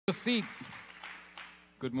Seats.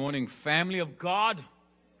 Good morning, family of God.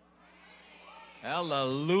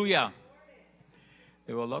 Hallelujah.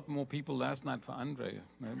 There were a lot more people last night for Andre.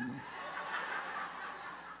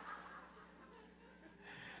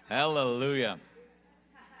 Hallelujah.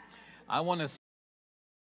 I want to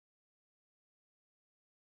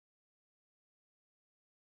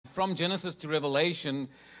from Genesis to Revelation,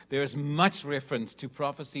 there is much reference to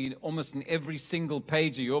prophecy almost in every single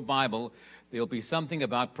page of your Bible. There'll be something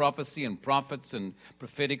about prophecy and prophets and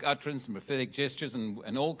prophetic utterance and prophetic gestures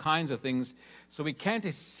and all kinds of things. So we can't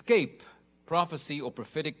escape prophecy or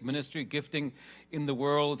prophetic ministry gifting in the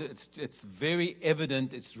world. It's very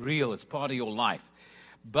evident. It's real. It's part of your life.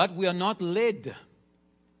 But we are not led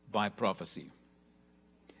by prophecy.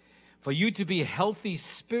 For you to be healthy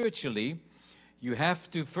spiritually, you have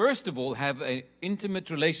to, first of all, have an intimate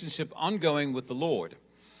relationship ongoing with the Lord.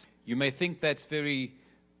 You may think that's very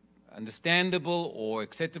understandable or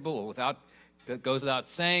acceptable or that goes without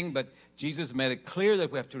saying, but Jesus made it clear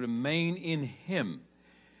that we have to remain in Him.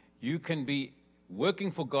 You can be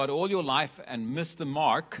working for God all your life and miss the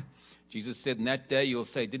mark. Jesus said, in that day you'll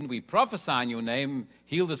say, didn't we prophesy in your name,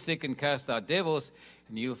 heal the sick and cast out devils?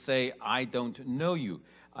 And you'll say, I don't know you.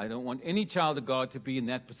 I don't want any child of God to be in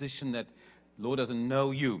that position that Lord doesn't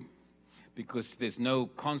know you, because there's no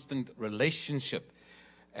constant relationship.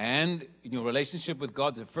 And in your relationship with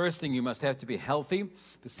God, the first thing you must have to be healthy.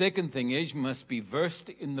 The second thing is you must be versed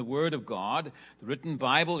in the Word of God. The written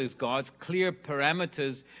Bible is God's clear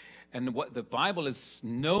parameters, and what the Bible is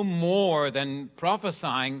no more than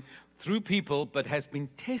prophesying through people, but has been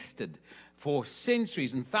tested for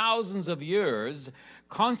centuries and thousands of years,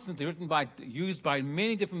 constantly used by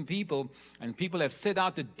many different people, and people have set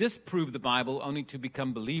out to disprove the Bible only to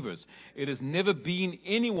become believers. It has never been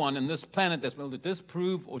anyone on this planet that's been able to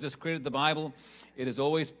disprove or discredit the Bible. It has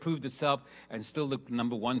always proved itself, and still the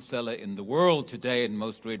number one seller in the world today and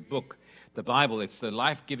most read book, the Bible. It's the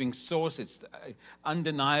life-giving source. It's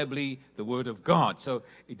undeniably the Word of God. So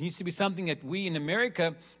it needs to be something that we in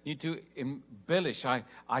America need to embellish. I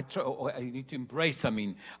need to embrace.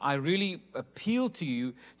 I really appeal to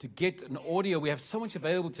you to get an audio. We have so much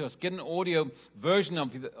available to us. Get an audio version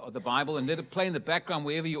of the Bible and let it play in the background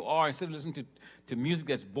wherever you are. Instead of listening to music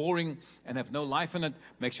that's boring and have no life in it,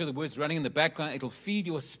 make sure the word's running in the background. It'll feed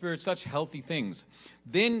your spirit such healthy things.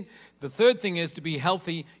 Then the third thing is to be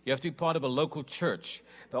healthy, you have to be part of a local church.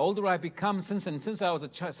 The older I've become, since I was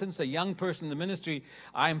since a young person in the ministry,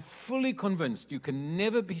 I am fully convinced you can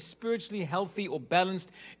never be spiritually healthy or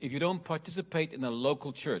balanced if you don't participate in a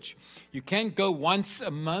local church. You can't go once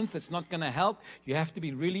a month. It's not going to help. You have to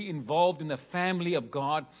be really involved in the family of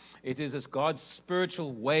God. It is God's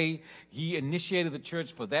spiritual way. He initiated the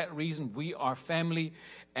church for that reason. We are family,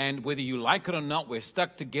 and whether you like it or not, we're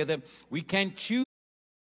stuck together. We can't choose.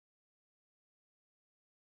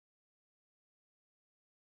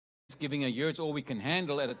 Giving a year, it's all we can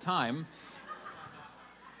handle at a time.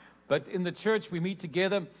 But in the church, we meet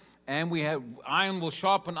together, and we have iron will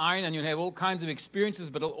sharpen iron, and you have all kinds of experiences,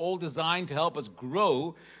 but all designed to help us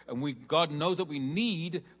grow. And God knows what we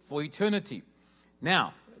need for eternity.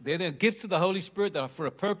 Now, they're the gifts of the Holy Spirit that are for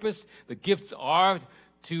a purpose. The gifts are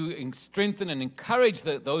to strengthen and encourage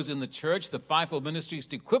those in the church, the fivefold ministries,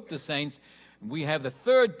 to equip the saints. We have the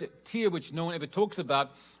third tier, which no one ever talks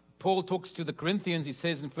about. Paul talks to the Corinthians. He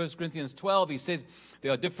says in 1 Corinthians 12, he says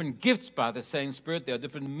there are different gifts by the same Spirit. There are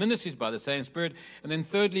different ministries by the same Spirit. And then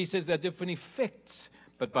thirdly, he says there are different effects,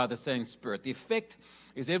 but by the same Spirit. The effect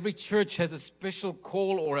is every church has a special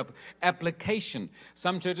call or application.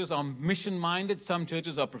 Some churches are mission-minded. Some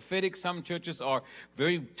churches are prophetic. Some churches are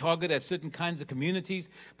very targeted at certain kinds of communities.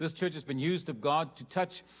 This church has been used of God to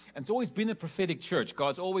touch, and it's always been a prophetic church.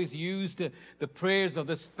 God's always used the prayers of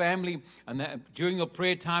this family, and during your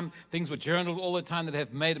prayer time, things were journaled all the time that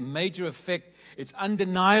have made a major effect. It's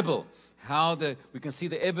undeniable how we can see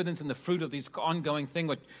the evidence and the fruit of this ongoing thing.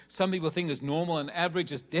 What some people think is normal and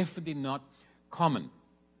average is definitely not common.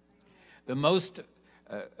 The most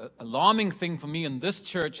alarming thing for me in this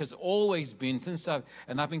church has always been,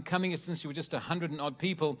 I've been coming here since you were just 100 and odd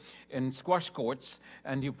people in squash courts,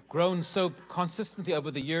 and you've grown so consistently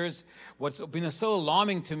over the years. What's been so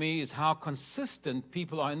alarming to me is how consistent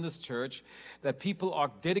people are in this church, that people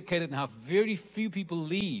are dedicated and how very few people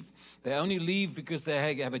leave. They only leave because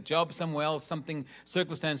they have a job somewhere else,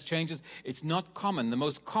 circumstance changes. It's not common. The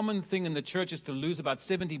most common thing in the church is to lose about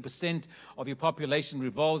 70% of your population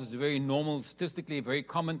revolves. It's very normal, statistically, very very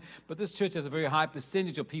common, but this church has a very high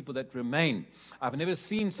percentage of people that remain. I've never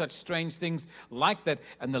seen such strange things like that,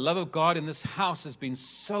 and the love of God in this house has been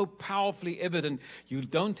so powerfully evident. You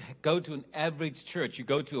don't go to an average church. You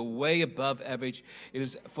go to a way above average. It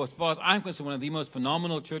is, for as far as I'm concerned, one of the most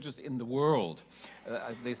phenomenal churches in the world.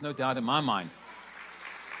 There's no doubt in my mind.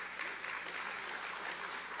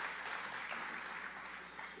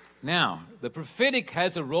 Now, the prophetic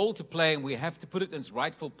has a role to play, and we have to put it in its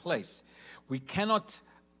rightful place. We cannot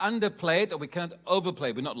underplay it, or we cannot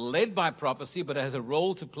overplay it. We're not led by prophecy, but it has a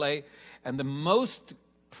role to play. And the most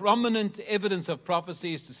prominent evidence of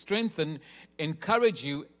prophecy is to strengthen, encourage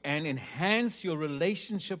you, and enhance your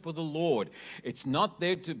relationship with the Lord. It's not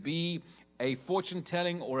there to be a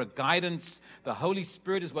fortune-telling or a guidance. The Holy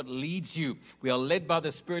Spirit is what leads you. We are led by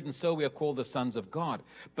the Spirit, and so we are called the sons of God.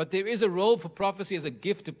 But there is a role for prophecy as a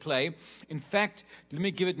gift to play. In fact, let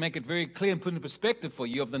me make it very clear and put it in perspective for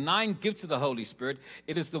you. Of the 9 gifts of the Holy Spirit,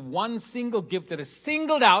 it is the one single gift that is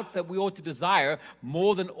singled out that we ought to desire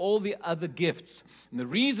more than all the other gifts. And the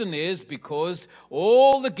reason is because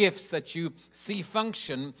all the gifts that you see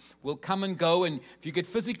function will come and go, and if you get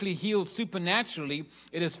physically healed supernaturally,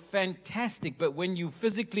 it is fantastic. But when you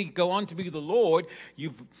physically go on to be the Lord,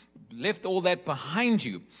 you've left all that behind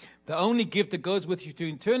you. The only gift that goes with you to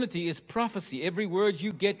eternity is prophecy. Every word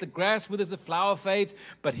you get, the grass withers, the flower fades,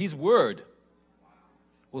 but His word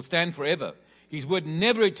will stand forever. His word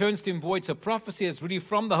never returns to Him void. So prophecy is really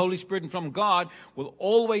from the Holy Spirit and from God, will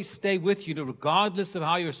always stay with you, regardless of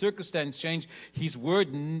how your circumstance change. His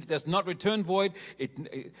word does not return void.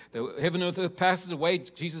 The heaven and earth passes away,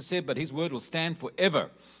 Jesus said, but His word will stand forever.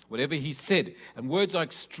 Whatever He said. And words are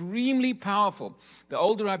extremely powerful. The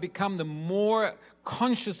older I become, the more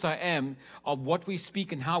conscious I am of what we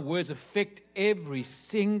speak and how words affect every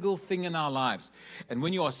single thing in our lives. And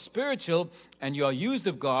when you are spiritual and you are used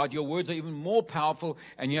of God, your words are even more powerful,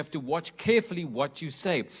 and you have to watch carefully what you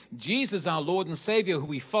say. Jesus, our Lord and Savior, who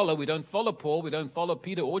we follow, we don't follow Paul, we don't follow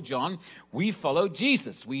Peter or John, we follow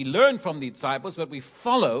Jesus. We learn from the disciples, but we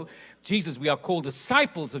follow Jesus. We are called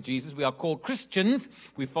disciples of Jesus. We are called Christians.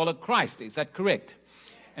 We follow Christ. Is that correct?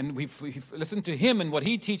 And we've listened to Him and what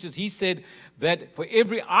He teaches. He said that for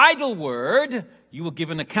every idle word, you will give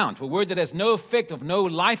an account. For a word that has no effect, of no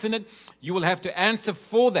life in it, you will have to answer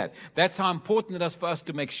for that. That's how important it is for us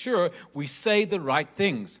to make sure we say the right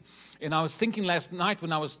things. And I was thinking last night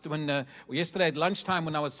yesterday at lunchtime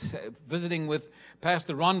when I was visiting with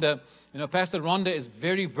Pastor Rhonda. Pastor Rhonda is a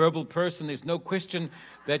very verbal person. There's no question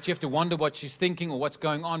that you have to wonder what she's thinking or what's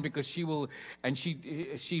going on, because she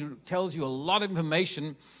tells you a lot of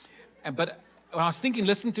information. But when I was thinking,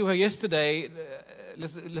 listening to her yesterday,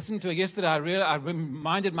 I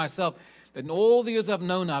reminded myself that in all the years I've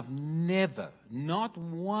known, I've never, not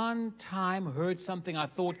one time, heard something I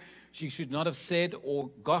thought she should not have said, or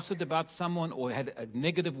gossiped about someone, or had a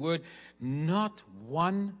negative word. Not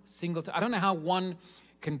one single time. I don't know how one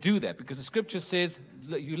can do that, because the scripture says,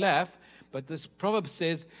 you laugh, but this proverb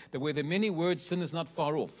says that where there are many words, sin is not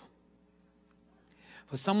far off.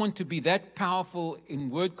 For someone to be that powerful in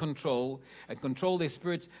word control and control their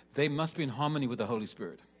spirits, they must be in harmony with the Holy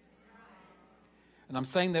Spirit. And I'm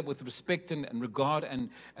saying that with respect and regard and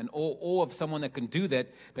awe of someone that can do that,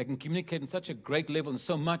 that can communicate in such a great level and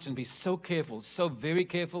so much and be so careful, so very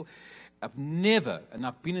careful. I've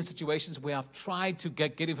been in situations where I've tried to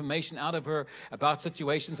get information out of her about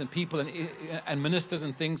situations and people and ministers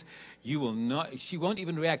and things. She won't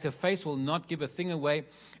even react. Her face will not give a thing away.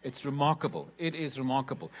 It's remarkable. It is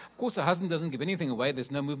remarkable. Of course, her husband doesn't give anything away.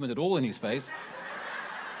 There's no movement at all in his face.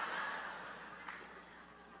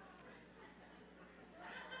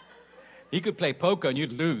 He could play poker and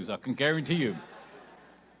you'd lose, I can guarantee you.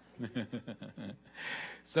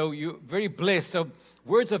 So you're very blessed. So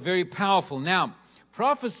words are very powerful. Now,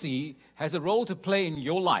 prophecy has a role to play in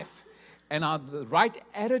your life. And the right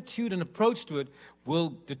attitude and approach to it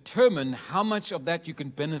will determine how much of that you can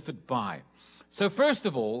benefit by. So first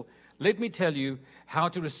of all, let me tell you how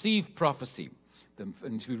to receive prophecy.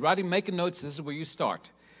 And if you're making notes, this is where you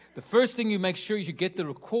start. The first thing you make sure you get the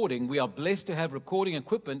recording. We are blessed to have recording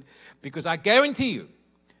equipment, because I guarantee you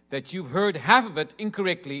that you've heard half of it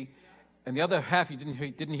incorrectly and the other half you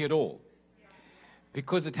didn't hear at all.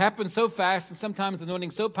 Because it happens so fast, and sometimes the anointing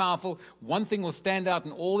is so powerful, one thing will stand out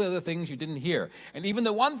and all the other things you didn't hear. And even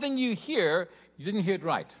the one thing you hear, you didn't hear it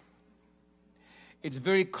right. It's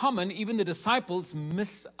very common, even the disciples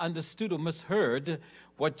misunderstood or misheard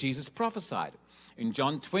what Jesus prophesied. In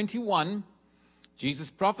John 21,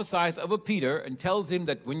 Jesus prophesies over Peter and tells him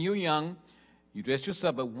that when you're young, You dress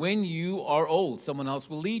yourself, but when you are old, someone else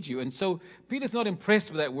will lead you. And so Peter's not impressed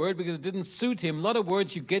with that word because it didn't suit him. A lot of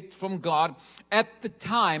words you get from God at the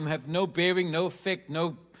time have no bearing, no effect,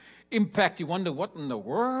 no impact. You wonder, what in the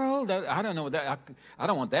world? I don't know that. I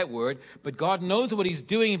don't want that word. But God knows what he's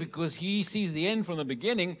doing because he sees the end from the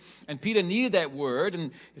beginning. And Peter needed that word.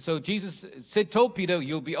 And so Jesus told Peter,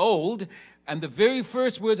 you'll be old. And the very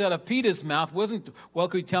first words out of Peter's mouth wasn't, well,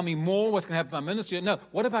 could you tell me more? What's going to happen in my ministry? No,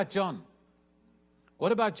 what about John?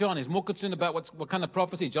 What about John? He's more concerned about what kind of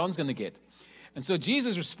prophecy John's going to get. And so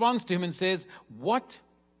Jesus responds to him and says, what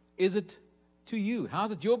is it to you? How's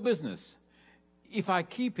it your business if I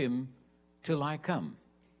keep him till I come?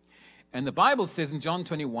 And the Bible says in John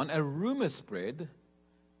 21, a rumor spread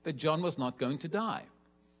that John was not going to die.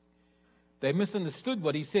 They misunderstood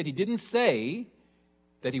what he said. He didn't say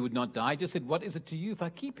that he would not die. He just said, what is it to you if I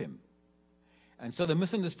keep him? And so they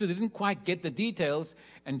misunderstood. They didn't quite get the details,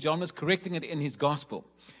 and John was correcting it in his gospel.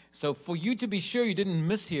 So for you to be sure you didn't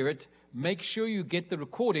mishear it, make sure you get the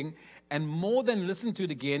recording, and more than listen to it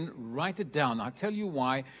again, write it down. I'll tell you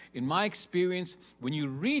why. In my experience, when you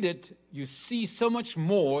read it, you see so much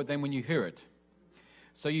more than when you hear it.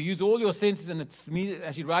 So you use all your senses, and it's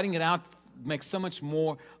as you're writing it out, it makes so much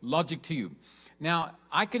more logic to you. Now,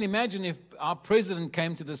 I can imagine if our president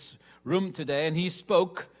came to this room today and he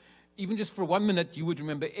spoke, even just for 1 minute, you would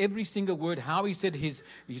remember every single word, how he said his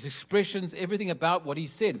expressions, everything about what he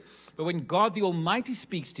said. But when God the Almighty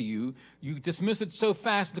speaks to you, you dismiss it so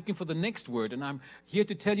fast looking for the next word. And I'm here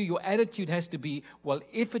to tell you your attitude has to be, well,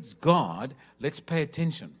 if it's God, let's pay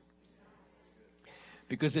attention.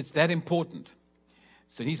 Because it's that important.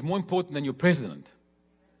 So he's more important than your president.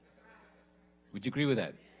 Would you agree with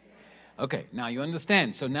that? Okay, now you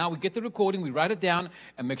understand. So now we get the recording, we write it down,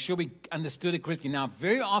 and make sure we understood it correctly. Now,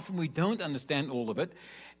 very often we don't understand all of it,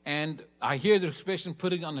 and I hear the expression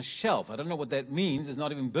putting on a shelf. I don't know what that means. It's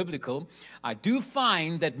not even biblical. I do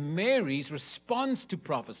find that Mary's response to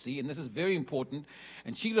prophecy, and this is very important,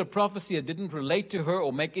 and she got a prophecy that didn't relate to her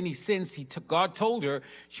or make any sense. God told her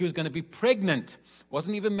she was going to be pregnant,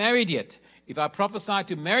 wasn't even married yet. If I prophesy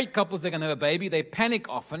to married couples they're going to have a baby, they panic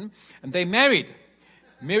often, and they married.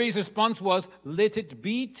 Mary's response was, let it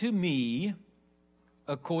be to me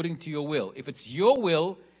according to your will. If it's your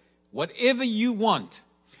will, whatever you want.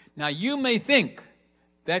 Now, you may think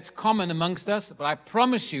that's common amongst us, but I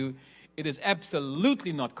promise you, it is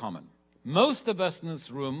absolutely not common. Most of us in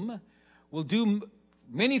this room will do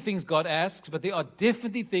many things God asks, but there are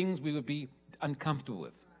definitely things we would be uncomfortable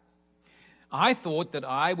with. I thought that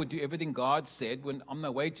I would do everything God said when on my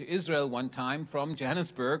way to Israel one time from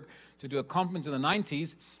Johannesburg to do a conference in the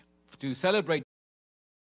 90s to celebrate.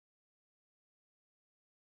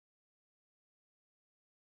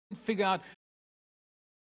 Figure out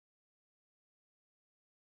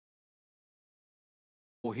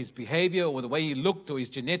or his behavior or the way he looked or his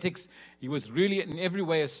genetics. He was really in every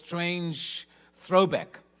way a strange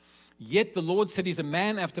throwback. Yet the Lord said he's a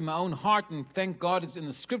man after my own heart, and thank God it's in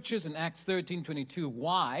the scriptures in Acts 13:22.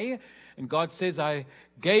 Why? And God says, I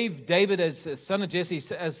gave David as a son of Jesse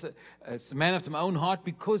as a man after my own heart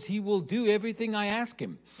because he will do everything I ask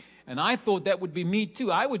him. And I thought that would be me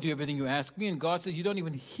too. I would do everything you ask me. And God says, you don't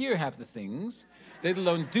even hear half the things, let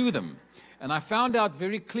alone do them. And I found out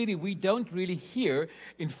very clearly we don't really hear.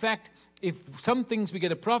 In fact, if some things we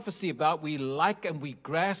get a prophecy about, we like and we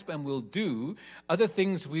grasp and we'll do. Other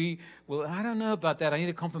things I don't know about that. I need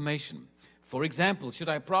a confirmation. For example, should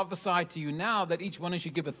I prophesy to you now that each one of you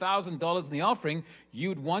should give $1,000 in the offering,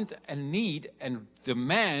 you'd want and need and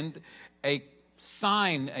demand a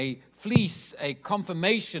sign, a fleece, a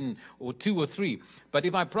confirmation, or 2 or 3. But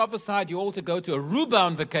if I prophesied you all to go to a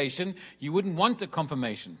Aruba vacation, you wouldn't want a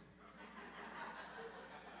confirmation.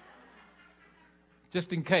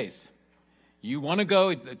 Just in case. You want to go,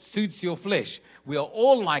 it suits your flesh. We are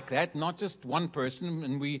all like that, not just one person,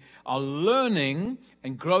 and we are learning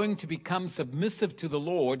and growing to become submissive to the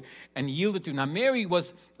Lord and yielded to Him. Now, Mary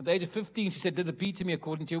was, at the age of 15, she said, let it be to me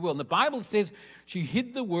according to your will. And the Bible says she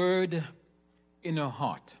hid the word in her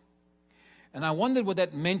heart. And I wondered what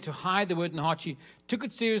that meant, to hide the word in her heart. She took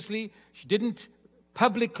it seriously. She didn't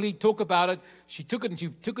publicly talk about it. She took it and she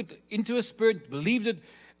took it into her spirit, believed it,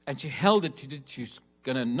 and she held it. She's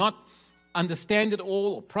going to not understand it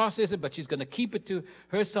all or process it, but she's going to keep it to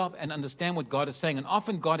herself and understand what God is saying. And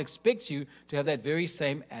often God expects you to have that very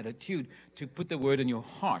same attitude, to put the word in your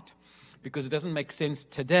heart, because it doesn't make sense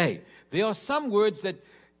today. There are some words that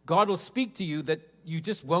God will speak to you that you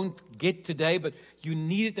just won't get today, but you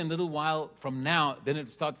need it in a little while from now, then it'll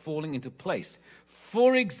start falling into place.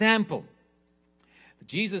 For example,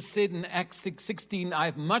 Jesus said in Acts 6:16, I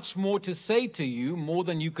have much more to say to you, more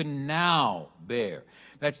than you can now bear.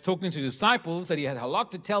 That's talking to disciples that he had a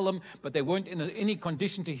lot to tell them, but they weren't in any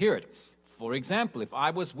condition to hear it. For example, if I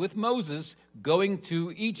was with Moses going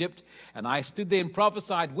to Egypt and I stood there and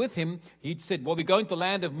prophesied with him, he'd said, well, we're going to the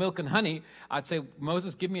land of milk and honey. I'd say,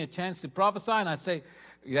 Moses, give me a chance to prophesy. And I'd say,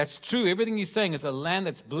 that's true. Everything he's saying is a land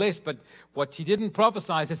that's blessed, but what he didn't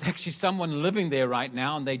prophesy is there's actually someone living there right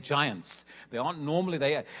now, and they're giants. They aren't normally,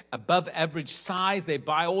 they are above average size. They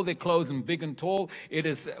buy all their clothes and big and tall. It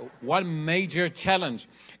is one major challenge.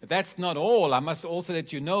 If that's not all, I must also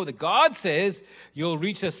let you know that God says you'll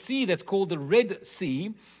reach a sea that's called the Red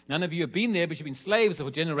Sea. None of you have been there, but you've been slaves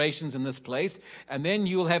for generations in this place. And then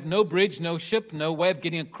you'll have no bridge, no ship, no way of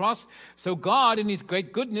getting across. So God, in his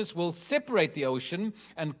great goodness, will separate the ocean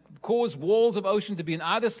and cause walls of ocean to be on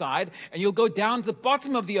either side. And you'll go down to the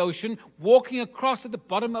bottom of the ocean, walking across at the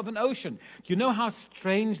bottom of an ocean. Do you know how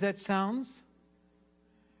strange that sounds?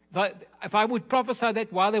 If I would prophesy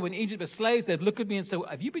that while they were in Egypt as slaves, they'd look at me and say,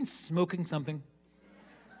 have you been smoking something?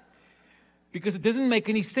 Because it doesn't make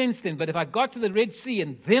any sense then. But if I got to the Red Sea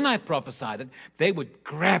and then I prophesied it, they would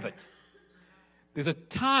grab it. There's a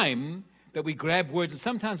time that we grab words, and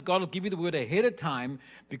sometimes God will give you the word ahead of time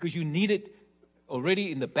because you need it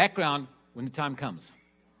already in the background when the time comes.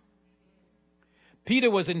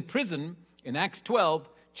 Peter was in prison in Acts 12,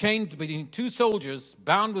 chained between two soldiers,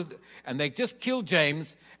 bound with, and they just killed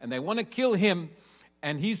James, and they want to kill him.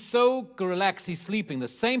 And he's so relaxed, he's sleeping. The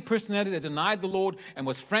same personality that denied the Lord and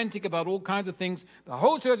was frantic about all kinds of things. The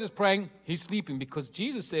whole church is praying, he's sleeping because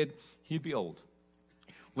Jesus said he'd be old.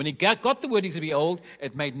 When he got the word he'd be old,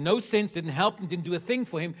 it made no sense, didn't help him, didn't do a thing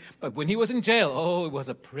for him. But when he was in jail, oh, it was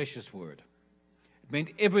a precious word. It meant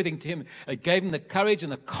everything to him. It gave him the courage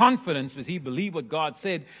and the confidence because he believed what God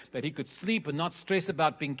said, that he could sleep and not stress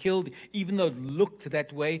about being killed, even though it looked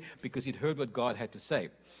that way because he'd heard what God had to say.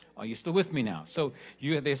 Are you still with me now? So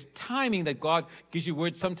there's timing that God gives you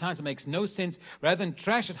words. Sometimes it makes no sense. Rather than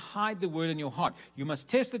trash it, hide the word in your heart. You must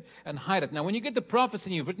test it and hide it. Now, when you get the prophecy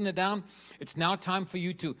and you've written it down, it's now time for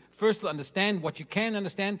you to first understand what you can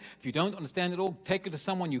understand. If you don't understand it all, take it to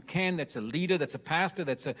someone you can. That's a leader, that's a pastor,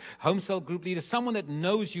 that's a home cell group leader, someone that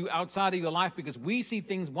knows you outside of your life, because we see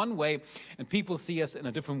things one way and people see us in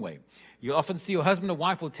a different way. You often see your husband or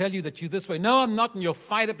wife will tell you that you're this way. No, I'm not, and you'll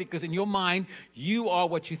fight it because in your mind, you are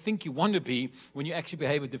what you think you want to be when you actually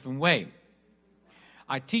behave a different way.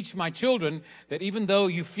 I teach my children that even though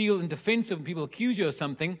you feel indefensive when people accuse you of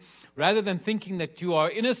something, rather than thinking that you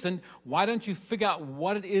are innocent, why don't you figure out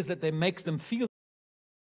what it is that makes them feel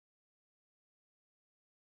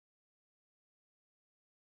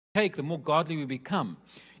the more godly we become.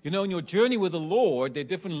 You know, in your journey with the Lord, there are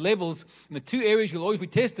different levels. And the two areas you'll always be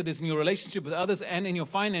tested is in your relationship with others and in your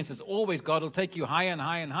finances. Always, God will take you higher and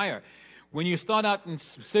higher and higher. When you start out in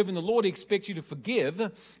serving the Lord, He expects you to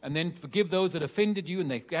forgive, and then forgive those that offended you, and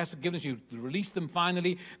they ask forgiveness, you release them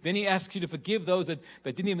finally. Then He asks you to forgive those that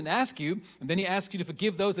didn't even ask you, and then He asks you to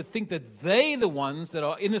forgive those that think that they're the ones that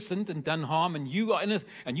are innocent and done harm, and you are innocent,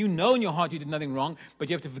 and you know in your heart you did nothing wrong, but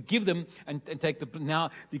you have to forgive them and take the.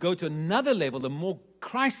 Now you go to another level, the more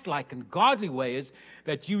Christ-like and godly way is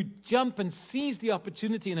that you jump and seize the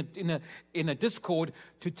opportunity in a discord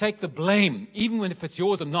to take the blame, even when if it's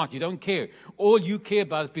yours or not. You don't care. All you care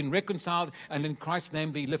about is being reconciled and in Christ's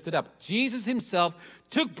name be lifted up. Jesus Himself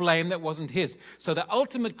took blame that wasn't His. So the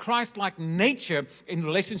ultimate Christ-like nature in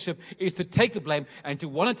relationship is to take the blame and to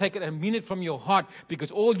want to take it and mean it from your heart, because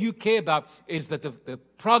all you care about is that the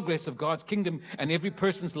progress of God's kingdom and every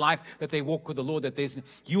person's life that they walk with the Lord, that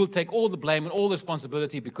you will take all the blame and all the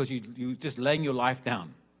responsibility because you're just laying your life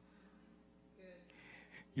down.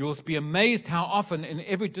 You'll be amazed how often in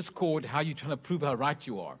every discord, how you're trying to prove how right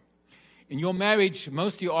you are. In your marriage,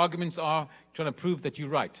 most of your arguments are trying to prove that you're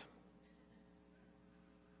right.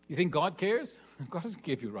 You think God cares? God doesn't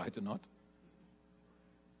care if you're right or not.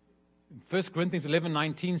 1 Corinthians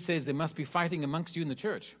 11:19 says there must be fighting amongst you in the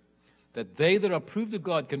church, that they that are approved of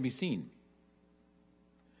God can be seen.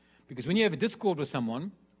 Because when you have a discord with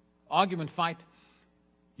someone, argument, fight,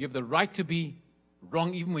 you have the right to be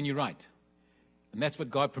wrong even when you're right. And that's what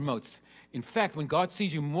God promotes. In fact, when God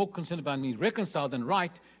sees you more concerned about being reconciled than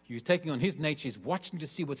right, you're taking on His nature. He's watching to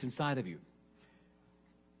see what's inside of you.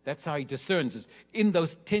 That's how He discerns. Is in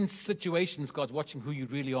those tense situations, God's watching who you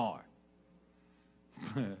really are.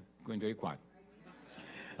 Going very quiet.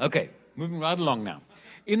 Okay, moving right along now.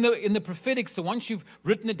 in the prophetic, so once you've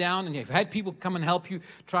written it down and you've had people come and help you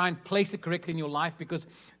try and place it correctly in your life, because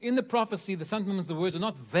in the prophecy, sometimes the words are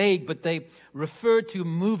not vague, but they refer to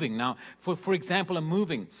moving. Now, for example, a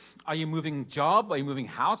moving. Are you moving job? Are you moving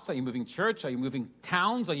house? Are you moving church? Are you moving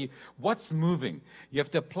towns? What's moving? You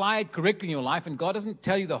have to apply it correctly in your life, and God doesn't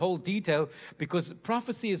tell you the whole detail, because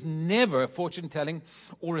prophecy is never a fortune telling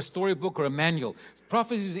or a storybook or a manual.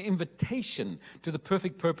 Prophecy is an invitation to the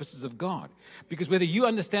perfect purposes of God. Because whether you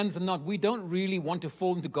understand this or not, we don't really want to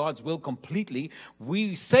fall into God's will completely.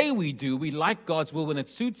 We say we do. We like God's will when it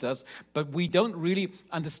suits us, but we don't really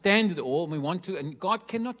understand it all, and we want to, and God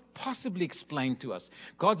cannot possibly explain to us.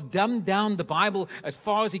 God's dumbed down the Bible as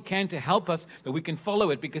far as He can to help us that we can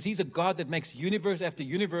follow it, because He's a God that makes universe after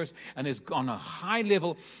universe and is on a high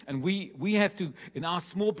level, and we have to, in our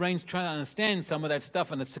small brains, try to understand some of that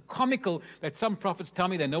stuff. And it's comical that some prophets tell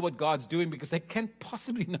me they know what God's doing, because they can't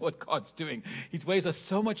possibly know what God's doing. His ways are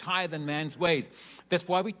so much higher than man's ways. That's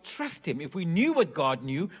why we trust Him. If we knew what God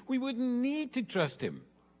knew, we wouldn't need to trust Him.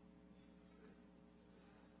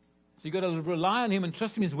 So you've got to rely on Him and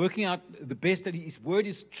trust Him. He's working out the best, that His word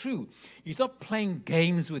is true. He's not playing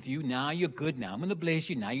games with you. Now you're good. Now I'm going to bless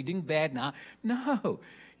you. Now you're doing bad. Now, no,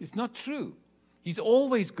 it's not true. He's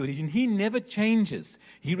always good, and He never changes.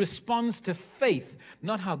 He responds to faith,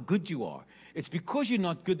 not how good you are. It's because you're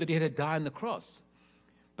not good that He had to die on the cross.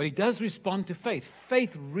 But He does respond to faith.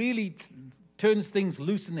 Faith really turns things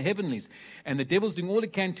loose in the heavenlies. And the devil's doing all he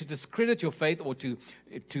can to discredit your faith, or to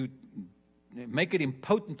make it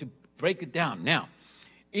impotent, to break it down. Now,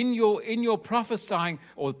 in your prophesying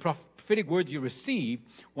or prophetic word you receive,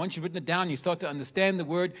 once you've written it down, you start to understand the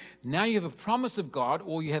word. Now you have a promise of God,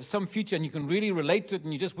 or you have some future and you can really relate to it,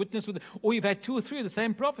 and you just witness with it, or you've had 2 or 3 of the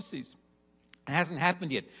same prophecies. It hasn't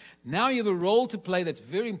happened yet. Now you have a role to play that's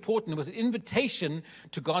very important. It was an invitation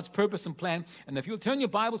to God's purpose and plan. And if you'll turn your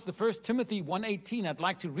Bibles to 1 Timothy 1:18, I'd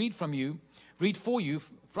like to read for you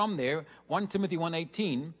from there, 1 Timothy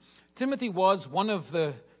 1:18. Timothy was one of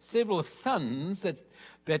the several sons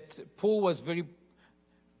that Paul was very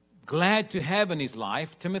glad to have in his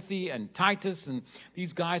life, Timothy and Titus and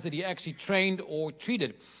these guys that he actually trained or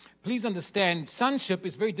treated. Please understand, sonship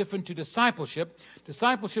is very different to discipleship.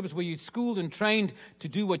 Discipleship is where you're schooled and trained to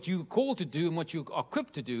do what you're called to do and what you are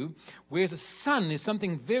equipped to do, whereas a son is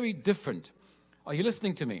something very different. Are you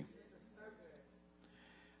listening to me?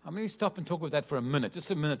 I'm going to stop and talk about that for a minute, just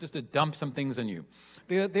to dump some things on you.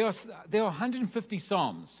 There are 150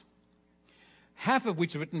 Psalms, half of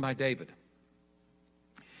which are written by David.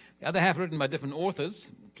 The other half written by different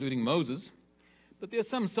authors, including Moses. But there are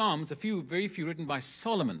some Psalms, very few written by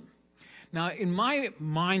Solomon. Now, in my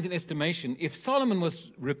mind and estimation, if Solomon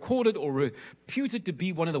was recorded or reputed to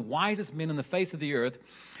be one of the wisest men on the face of the earth,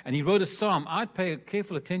 and he wrote a psalm, I'd pay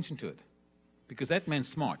careful attention to it, because that man's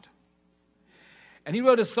smart. And he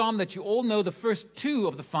wrote a psalm that you all know the first 2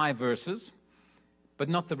 of the 5 verses, but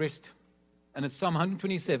not the rest. And it's Psalm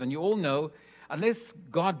 127. You all know, unless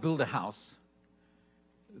God build a house,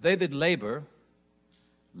 they that labor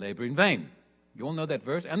in vain. You all know that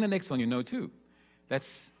verse. And the next one you know too.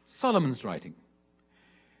 That's Solomon's writing.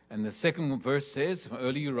 And the second verse says,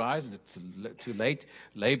 early you rise, and it's too late,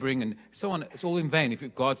 laboring, and so on. It's all in vain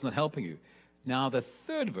if God's not helping you. Now the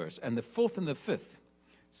third verse, and the 4th and the 5th,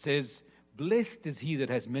 says, blessed is he that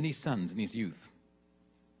has many sons in his youth.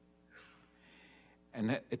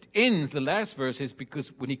 And it ends, the last verse is,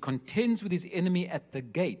 because when he contends with his enemy at the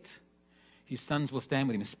gate, his sons will stand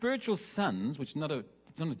with him. Spiritual sons, which it's not a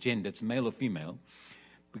gender, it's male or female,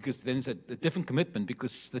 because then it's a different commitment,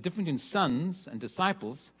 because the difference in sons and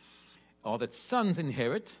disciples are that sons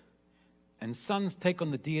inherit and sons take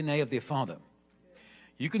on the DNA of their father.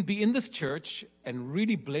 You can be in this church and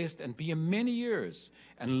really blessed and be here many years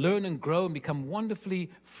and learn and grow and become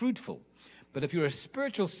wonderfully fruitful. But if you're a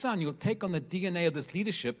spiritual son, you'll take on the DNA of this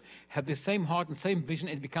leadership, have the same heart and same vision,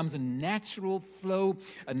 and it becomes a natural flow,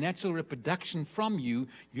 a natural reproduction from you.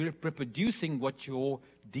 You're reproducing what your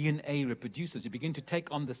DNA reproduces. You begin to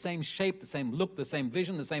take on the same shape, the same look, the same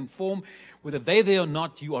vision, the same form. Whether they're there or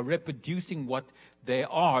not, you are reproducing what they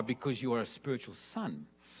are because you are a spiritual son.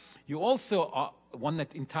 You also are one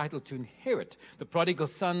that's entitled to inherit. The prodigal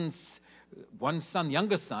son's one son,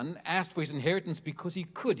 younger son, asked for his inheritance because he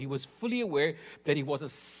could. He was fully aware that he was a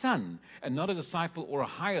son and not a disciple or a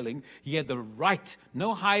hireling. He had the right.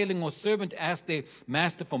 No hireling or servant asked their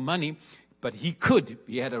master for money. But he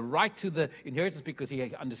had a right to the inheritance because he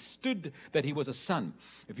understood that he was a son.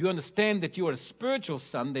 If you understand that you are a spiritual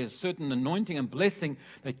son, there's certain anointing and blessing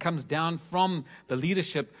that comes down from the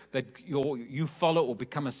leadership that you follow or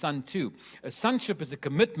become a son to. A sonship is a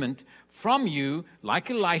commitment from you, like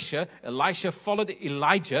Elisha. Elisha followed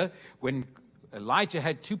Elijah. When Elijah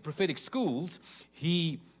had 2 prophetic schools,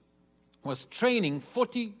 he was training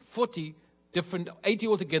 40 different, 80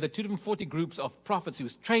 altogether, 240 groups of prophets. He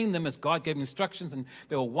was training them as God gave him instructions, and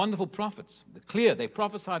they were wonderful prophets. They're clear. They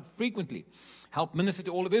prophesied frequently, helped minister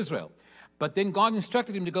to all of Israel. But then God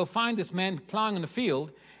instructed him to go find this man plowing in the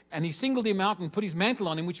field, and he singled him out and put his mantle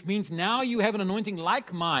on him, which means now you have an anointing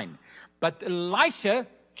like mine. But Elisha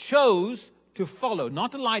chose to follow,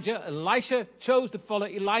 not Elijah. Elisha chose to follow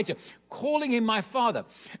Elijah, calling him my father.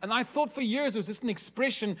 And I thought for years it was just an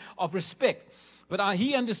expression of respect. But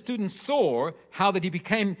he understood and saw how that he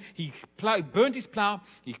burnt his plow,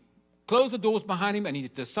 he closed the doors behind him, and he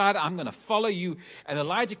decided, I'm going to follow you. And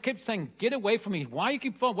Elijah kept saying, get away from me. Why you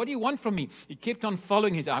keep following? What do you want from me? He kept on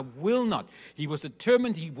following. He said, I will not. He was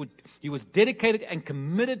determined. He was dedicated and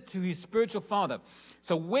committed to his spiritual father.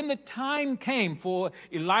 So when the time came for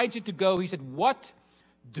Elijah to go, he said, what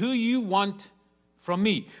do you want from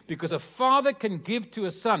me? Because a father can give to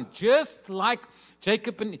a son, just like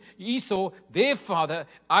Jacob and Esau, their father,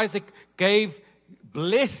 Isaac,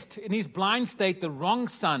 blessed in his blind state the wrong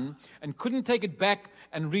son and couldn't take it back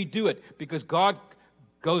and redo it, because God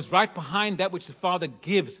goes right behind that which the father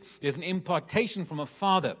gives. There's an impartation from a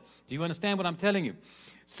father. Do you understand what I'm telling you?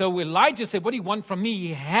 So Elijah said, what do you want from me?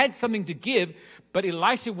 He had something to give, but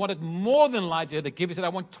Elisha wanted more than Elijah to give. He said, I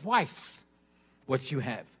want twice what you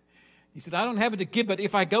have. He said, I don't have it to give, but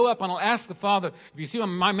if I go up and I'll ask the Father, if you see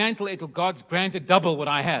on my mantle, God's granted double what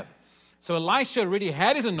I have. So Elisha already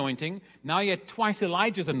had his anointing. Now he had twice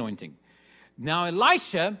Elijah's anointing. Now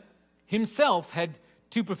Elisha himself had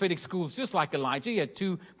 2 prophetic schools, just like Elijah. He had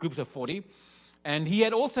 2 groups of 40. And he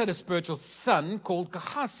had also had a spiritual son called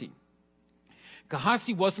Gehazi.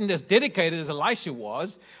 Gehazi wasn't as dedicated as Elisha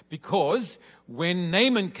was, because when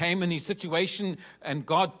Naaman came in his situation, and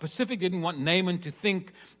God specifically didn't want Naaman to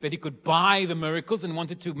think that he could buy the miracles and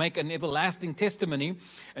wanted to make an everlasting testimony.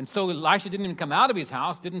 And so Elisha didn't even come out of his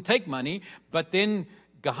house, didn't take money, but then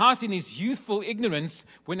Gehazi, in his youthful ignorance,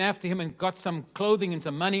 went after him and got some clothing and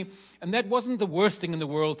some money. And that wasn't the worst thing in the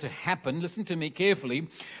world to happen. Listen to me carefully,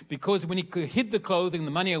 because when he hid the clothing,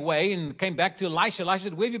 the money away, and came back to Elisha, Elisha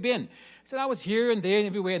said, where have you been? He said, I was here and there and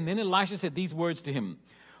everywhere. And then Elisha said these words to him,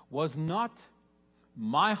 was not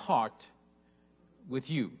my heart with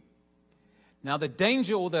you? Now the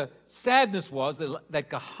danger or the sadness was that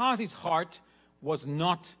Gehazi's heart was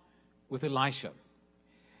not with Elisha.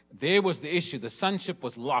 There was the issue. The sonship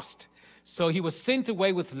was lost. So he was sent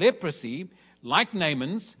away with leprosy, like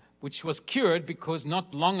Naaman's, which was cured because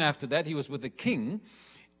not long after that he was with the king.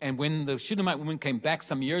 And when the Shunammite woman came back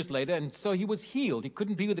some years later, and so he was healed. He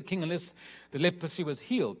couldn't be with the king unless the leprosy was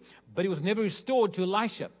healed. But he was never restored to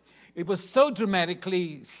Elisha. It was so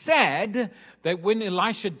dramatically sad that when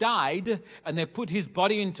Elisha died and they put his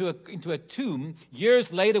body into a tomb,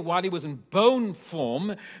 years later while he was in bone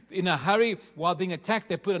form, in a hurry while being attacked,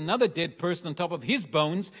 they put another dead person on top of his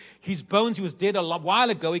bones. His bones, he was dead a while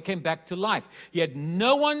ago, he came back to life. He had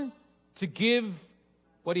no one to give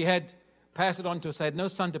what he had, pass it on to. So he had no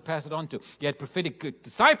son to pass it on to. He had prophetic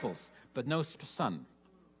disciples, but no son.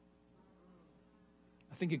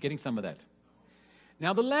 I think you're getting some of that.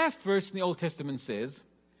 Now, the last verse in the Old Testament says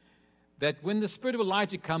that when the spirit of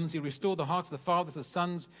Elijah comes, he restored the hearts of the fathers to the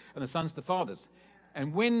sons, and the sons to the fathers.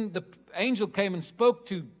 And when the angel came and spoke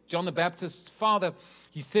to John the Baptist's father,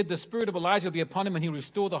 he said the spirit of Elijah will be upon him, and he'll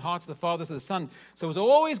restore the hearts of the fathers to the son. So it was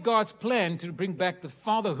always God's plan to bring back the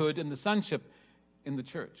fatherhood and the sonship in the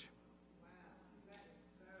church.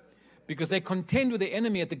 Because they contend with the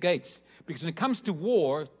enemy at the gates. Because when it comes to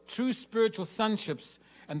war, true spiritual sonships,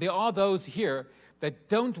 and there are those here that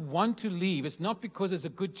don't want to leave. It's not because there's a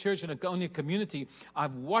good church and only a community.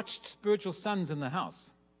 I've watched spiritual sons in the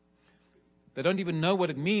house. They don't even know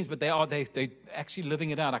what it means, but they're actually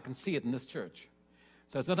living it out. I can see it in this church.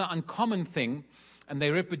 So it's not an uncommon thing, and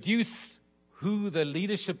they reproduce who the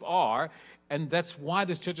leadership are, and that's why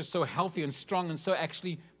this church is so healthy and strong and so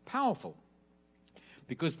actually powerful.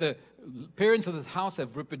 Because the parents of this house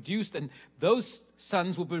have reproduced, and those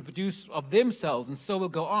sons will reproduce of themselves, and so will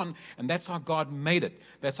go on. And that's how God made it.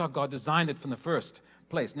 That's how God designed it from the first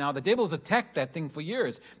place. Now, the devil's attacked that thing for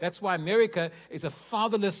years. That's why America is a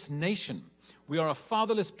fatherless nation. We are a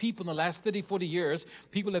fatherless people in the last 30, 40 years.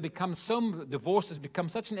 People have become divorce has become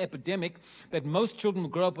such an epidemic that most children will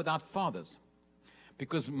grow up without fathers.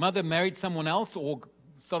 Because mother married someone else, or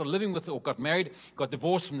started living with or got married, got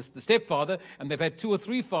divorced from the stepfather, and they've had 2 or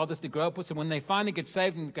 3 fathers to grow up with. And when they finally get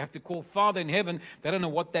saved and have to call Father in heaven, they don't know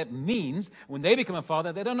what that means. When they become a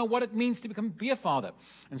father, they don't know what it means to be a father.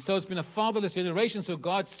 And so it's been a fatherless generation. So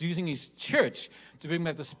God's using His church to bring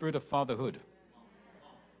back the spirit of fatherhood.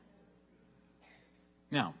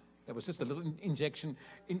 Now, that was just a little interjection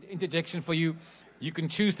for you. You can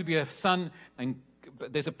choose to be a son,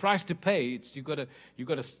 but there's a price to pay. You got to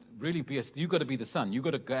really be the son. You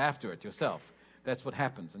got to go after it yourself. That's what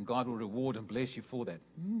happens, and God will reward and bless you for that.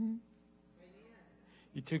 Mm-hmm.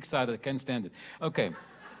 You're too excited. I can't stand it. Okay.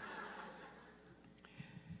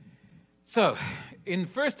 So, in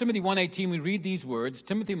 1 Timothy 1:18, we read these words: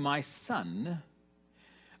 Timothy, my son,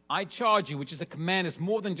 I charge you, which is a command. It's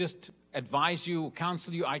more than just advise you or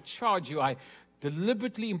counsel you. I charge you. I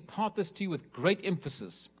deliberately impart this to you with great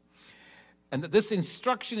emphasis. And that this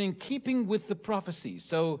instruction in keeping with the prophecies.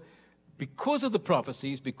 So, because of the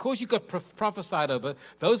prophecies, because you got prophesied over,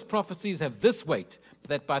 those prophecies have this weight,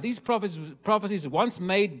 that by these prophecies once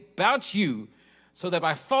made about you, so that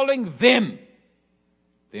by following them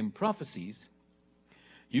prophecies,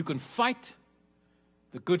 you can fight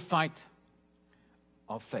the good fight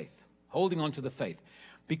of faith, holding on to the faith.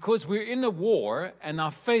 Because we're in a war, and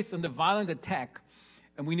our faith's under violent attack,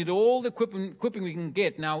 and we need all the equipping we can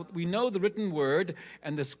get. Now, we know the written word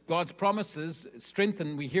and God's promises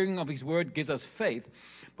strengthen. We're hearing of His word gives us faith.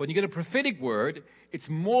 But when you get a prophetic word, it's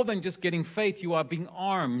more than just getting faith. You are being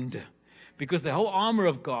armed. Because the whole armor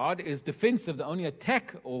of God is defensive. The only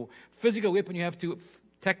attack or physical weapon you have to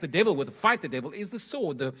attack the devil with, fight the devil, is the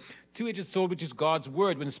sword, the two-edged sword, which is God's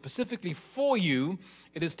word. When it's specifically for you,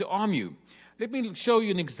 it is to arm you. Let me show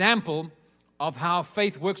you an example of how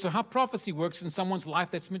faith works or how prophecy works in someone's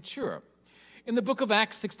life that's mature. In the book of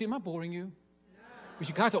Acts 16, am I boring you? No. Because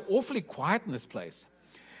you guys are awfully quiet in this place.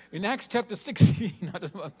 In Acts chapter 16, I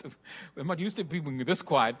don't know, we're not used to people being this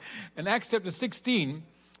quiet. In Acts chapter 16,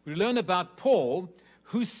 we learn about Paul,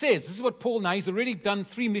 who says, this is what Paul, now he's already done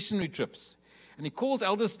 3 missionary trips. And he calls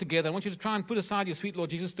elders together. I want you to try and put aside your sweet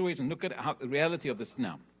Lord Jesus stories and look at the reality of this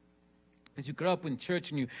now. As you grow up in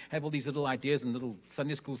church and you have all these little ideas and little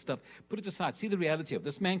Sunday school stuff, put it aside. See the reality of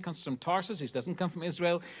this man comes from Tarsus. He doesn't come from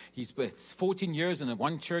Israel. He's 14 years in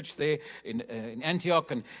one church there in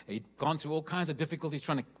Antioch, and he'd gone through all kinds of difficulties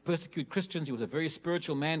trying to persecute Christians. He was a very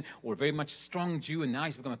spiritual man, or a very much strong Jew, and now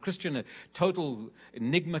he's become a Christian, a total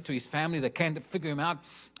enigma to his family. They can't figure him out,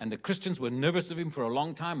 and the Christians were nervous of him for a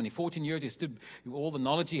long time. And in 14 years, he stood all the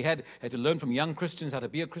knowledge he had to learn from young Christians how to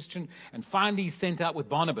be a Christian. And finally, he's sent out with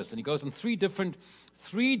Barnabas, and he goes on three different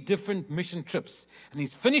mission trips, and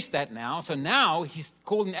he's finished that now. So now he's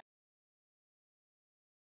called an.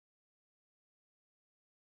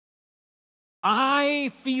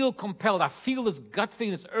 I feel compelled. I feel this gut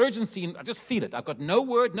feeling, this urgency, and I just feel it. I've got no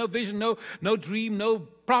word, no vision, no dream, no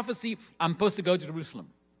prophecy. I'm supposed to go to Jerusalem.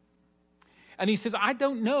 And he says, I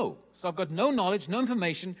don't know. So I've got no knowledge, no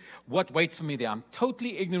information what waits for me there. I'm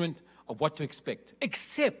totally ignorant of what to expect,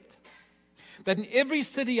 except that in every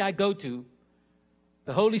city I go to,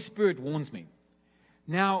 the Holy Spirit warns me.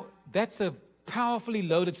 Now, that's a powerfully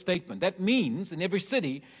loaded statement. That means in every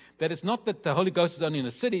city that it's not that the Holy Ghost is only in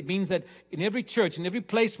a city. It means that in every church, in every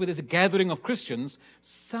place where there's a gathering of Christians,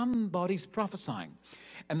 somebody's prophesying.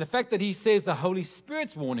 And the fact that he says the Holy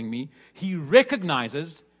Spirit's warning me, he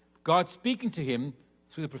recognizes God speaking to him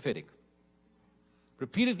through the prophetic.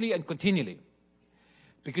 Repeatedly and continually.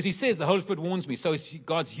 Because he says the Holy Spirit warns me. So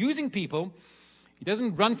God's using people. He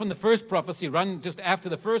doesn't run from the first prophecy, run just after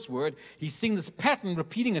the first word. He's seeing this pattern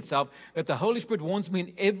repeating itself, that the Holy Spirit warns me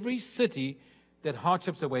in every city that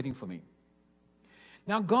hardships are waiting for me.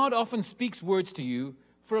 Now, God often speaks words to you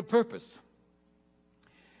for a purpose.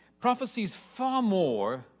 Prophecy is far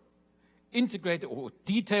more integrated or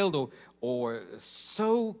detailed or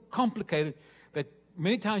so complicated that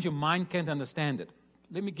many times your mind can't understand it.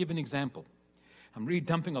 Let me give an example. I'm really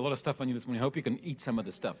dumping a lot of stuff on you this morning. I hope you can eat some of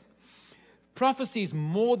the stuff. Prophecy is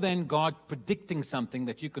more than God predicting something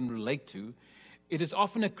that you can relate to. It is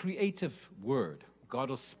often a creative word. God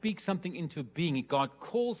will speak something into being. God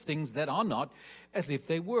calls things that are not as if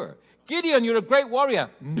they were. Gideon, you're a great warrior.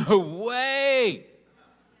 No way.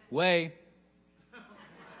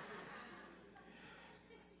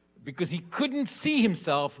 Because he couldn't see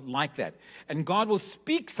himself like that. And God will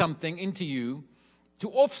speak something into you to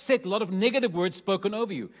offset a lot of negative words spoken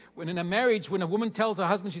over you. When in a marriage, when a woman tells her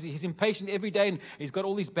husband he's impatient every day and he's got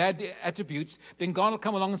all these bad attributes, then God will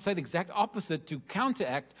come along and say the exact opposite to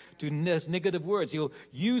counteract to those negative words. He'll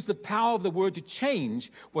use the power of the word to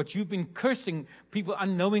change what you've been cursing people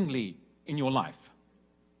unknowingly in your life.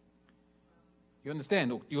 You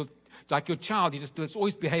understand? like your child, it's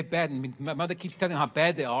always behave bad, and my mother keeps telling how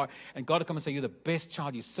bad they are, and God will come and say, you're the best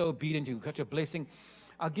child, you're so obedient, you're such a blessing.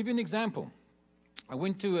 I'll give you an example. I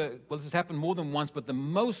went to, well, this has happened more than once, but the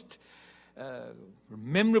most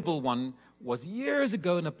memorable one was years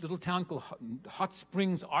ago in a little town called Hot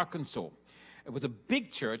Springs, Arkansas. It was a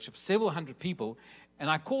big church of several hundred people, and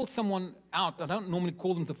I called someone out. I don't normally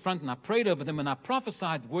call them to the front, and I prayed over them, and I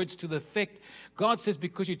prophesied words to the effect, God says,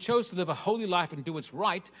 because you chose to live a holy life and do what's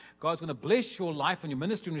right, God's going to bless your life and your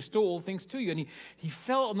ministry and restore all things to you. And he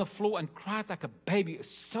fell on the floor and cried like a baby,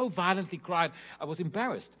 so violently cried, I was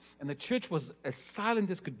embarrassed. And the church was as silent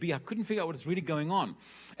as could be. I couldn't figure out what was really going on.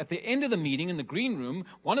 At the end of the meeting in the green room,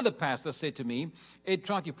 one of the pastors said to me, Ed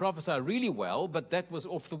Traut, you prophesy really well, but that was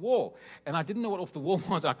off the wall. And I didn't know what off the wall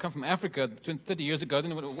was. I come from Africa 30 years ago. I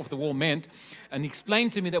didn't know what off the wall meant. And he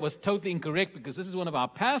explained to me that was totally incorrect because this is one of our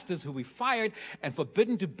pastors who we fired and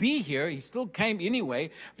forbidden to be here. He still came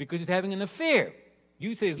anyway because he's having an affair.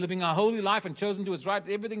 You say he's living a holy life and chosen to his right,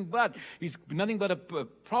 everything but. He's nothing but a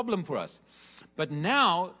problem for us. But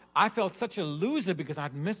now I felt such a loser because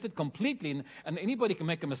I'd missed it completely. And anybody can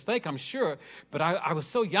make a mistake, I'm sure. But I was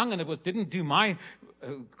so young and it didn't do my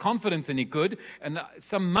confidence any good. And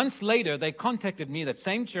some months later, they contacted me, that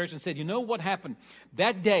same church, and said, you know what happened?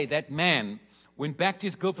 That day, that man went back to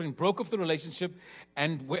his girlfriend, broke off the relationship,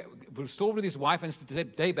 and restored with his wife and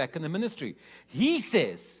stayed back in the ministry. He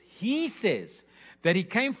says that he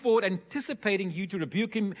came forward anticipating you to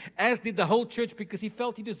rebuke him, as did the whole church, because he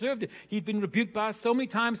felt he deserved it. He'd been rebuked by us so many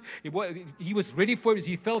times. He was ready for it because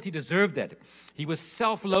he felt he deserved that. He was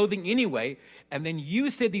self-loathing anyway. And then you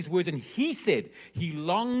said these words, and he said he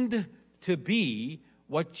longed to be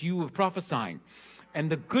what you were prophesying. And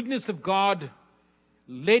the goodness of God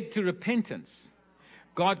led to repentance.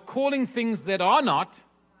 God calling things that are not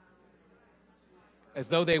as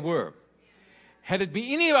though they were. Had it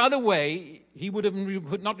been any other way, he would have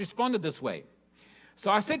not responded this way.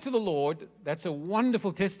 So I said to the Lord, that's a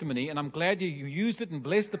wonderful testimony, and I'm glad you used it and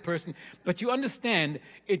blessed the person, but you understand,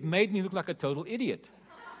 it made me look like a total idiot.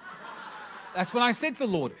 That's what I said to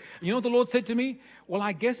the Lord. You know what the Lord said to me? Well,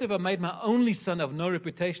 I guess if I made my only son of no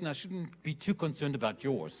reputation, I shouldn't be too concerned about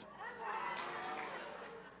yours.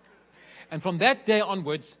 And from that day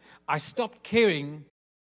onwards, I stopped caring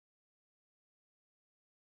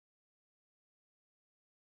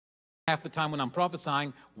half the time when I'm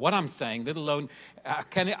prophesying what I'm saying, let alone I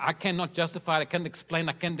cannot justify it, I can't explain,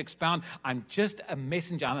 I can't expound. I'm just a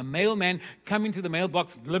messenger. I'm a mailman coming to the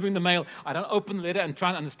mailbox, delivering the mail. I don't open the letter and try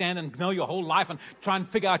and understand and know your whole life and try and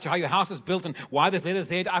figure out how your house is built and why this letter's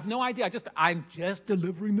there. I have no idea. I'm just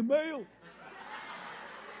delivering the mail.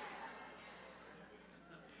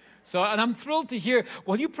 So, and I'm thrilled to hear,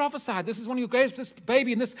 well, you prophesied. This is one of your greatest, this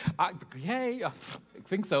baby, and this, yay, I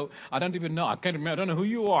think so. I don't even know. I don't know who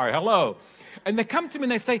you are. Hello. And they come to me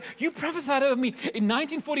and they say, you prophesied over me. In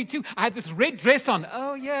 1942, I had this red dress on.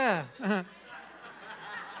 Oh, yeah.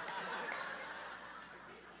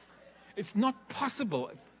 It's not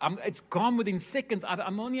possible. It's gone within seconds.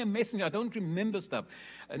 I'm only a messenger. I don't remember stuff.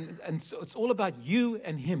 And so it's all about you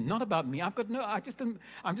and him, not about me.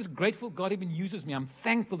 I'm just grateful God even uses me. I'm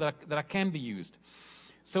thankful that I can be used.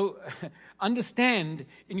 So understand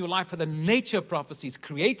in your life how the nature of prophecy is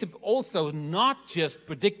creative also, not just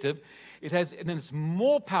predictive. And it's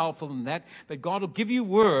more powerful than that God will give you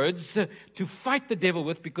words to fight the devil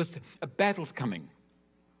with because a battle's coming.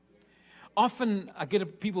 Often I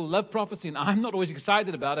get people love prophecy, and I'm not always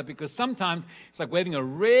excited about it because sometimes it's like waving a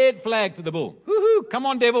red flag to the bull. Woohoo! Come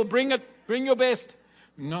on, devil, bring it. Bring your best.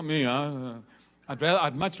 Not me.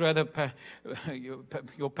 I'd much rather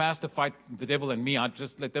your pastor fight the devil than me. I'd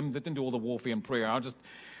just let them do all the warfare and prayer.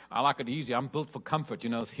 I like it easy. I'm built for comfort.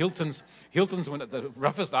 You know, Hilton's when at the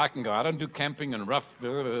roughest I can go. I don't do camping and rough.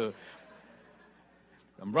 I'm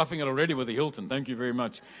roughing it already with the Hilton. Thank you very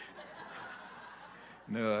much.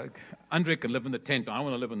 No, Andre can live in the tent. I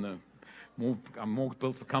want to live I'm more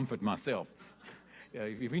built for comfort myself. Yeah,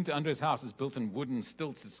 if you've been to Andre's house, it's built in wooden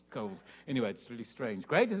stilts. It's cold. Anyway, it's really strange.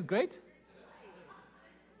 Great? Is it great?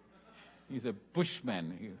 He's a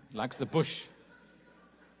bushman. He likes the bush.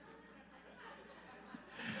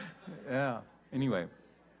 Yeah. Anyway,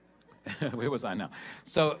 where was I now?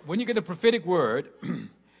 So when you get a prophetic word,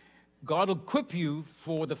 God will equip you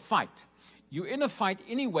for the fight. You're in a fight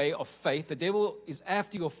anyway of faith. The devil is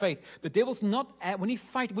after your faith. The devil's not, when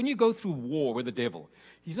you go through war with the devil,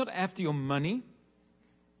 he's not after your money.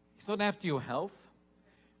 He's not after your health.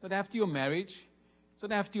 He's not after your marriage. He's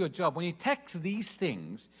not after your job. When he attacks these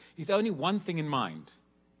things, he's only one thing in mind,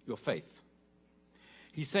 your faith.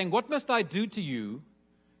 He's saying, what must I do to you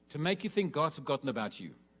to make you think God's forgotten about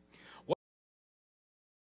you?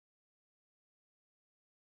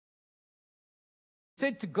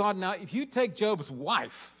 said to God, now, if you take Job's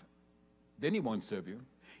wife, then he won't serve you.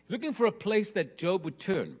 Looking for a place that Job would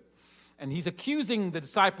turn. And he's accusing the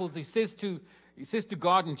disciples. He says to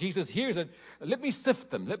God and Jesus, here's it. Let me sift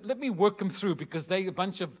them. Let me work them through because they're a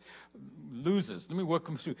bunch of losers. Let me work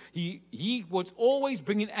them through. He was always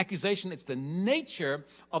bringing accusation. It's the nature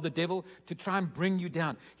of the devil to try and bring you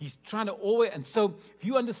down. He's trying to always, and so if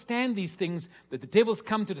you understand these things, that the devil's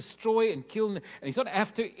come to destroy and kill, and he's not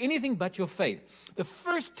after anything but your faith. The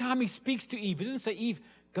first time he speaks to Eve, he doesn't say, Eve,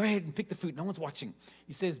 go ahead and pick the fruit. No one's watching.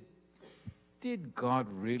 He says, did God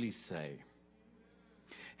really say?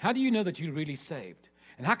 How do you know that you're really saved?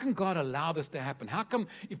 And how can God allow this to happen? How come,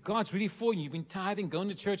 if God's really for you, you've been tithing, going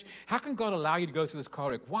to church, how can God allow you to go through this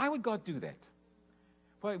car wreck? Why would God do that?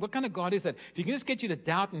 What kind of God is that? If he can just get you to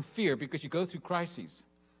doubt and fear because you go through crises.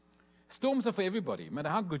 Storms are for everybody, no matter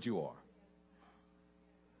how good you are.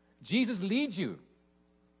 Jesus leads you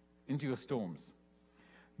into your storms.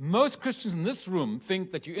 Most Christians in this room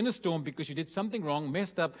think that you're in a storm because you did something wrong,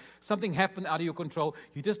 messed up, something happened out of your control.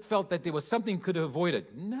 You just felt that there was something you could have avoided.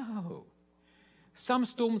 No. Some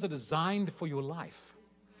storms are designed for your life.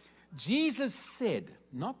 Jesus said,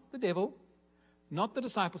 not the devil, not the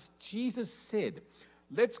disciples, Jesus said,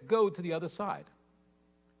 let's go to the other side.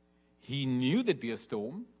 He knew there'd be a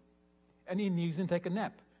storm, and he knew he was going to take a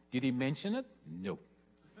nap. Did he mention it? No.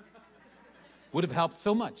 Would have helped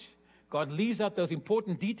so much. God leaves out those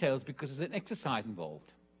important details because there's an exercise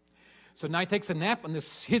involved. So now he takes a nap, and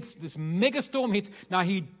this mega storm hits. Now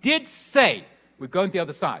he did say, we're going to the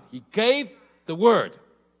other side. He gave the word.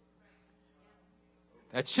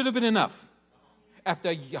 That should have been enough. After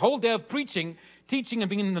a whole day of preaching, teaching, and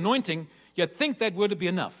being in an anointing, you'd think that word would be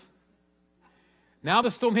enough. Now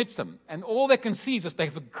the storm hits them, and all they can see is they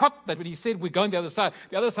forgot that when he said we're going to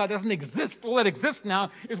the other side doesn't exist. All that exists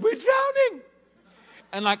now is we're drowning.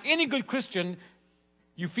 And like any good Christian,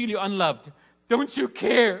 you feel you're unloved. Don't you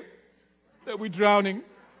care that we're drowning?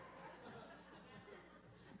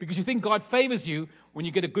 Because you think God favors you when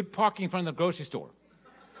you get a good parking in front of the grocery store.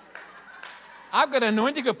 I've got an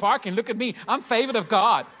anointing of parking. Look at me. I'm favored of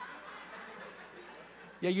God.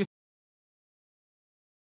 Yeah, you.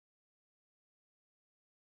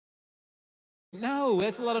 No,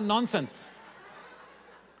 that's a lot of nonsense.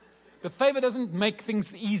 The favor doesn't make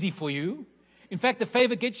things easy for you. In fact, the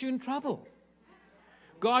favor gets you in trouble.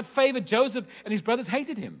 God favored Joseph, and his brothers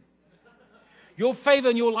hated him. Your favor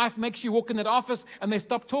in your life makes you walk in that office, and they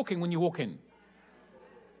stop talking when you walk in.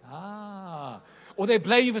 Or they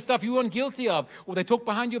blame you for stuff you weren't guilty of, or they talk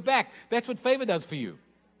behind your back. That's what favor does for you.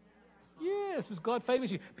 Yes, because God favors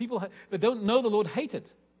you. People that don't know the Lord hate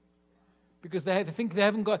it because they think they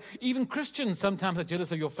haven't got. Even Christians sometimes are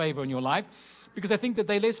jealous of your favor in your life because they think that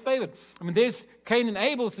they're less favored. I mean, there's Cain and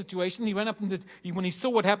Abel's situation. He ran up when he saw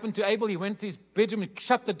what happened to Abel, he went to his bedroom and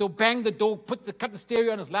shut the door, banged the door, cut the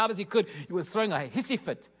stereo on as loud as he could. He was throwing a hissy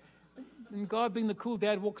fit. And God, being the cool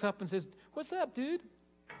dad, walks up and says, "What's up, dude?"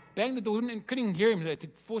 Banged the door and couldn't hear him. To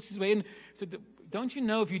force his way in. Said, "Don't you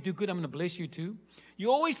know if you do good, I'm going to bless you too?"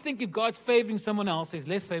 You always think if God's favoring someone else, there's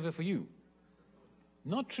less favor for you.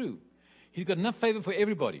 Not true. He's got enough favor for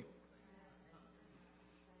everybody.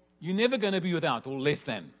 You're never going to be without or less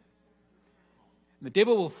than. The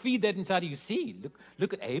devil will feed that inside of you. See,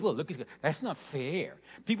 look at Abel. That's not fair.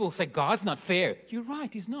 People say God's not fair. You're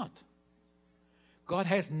right, he's not. God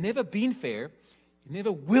has never been fair. He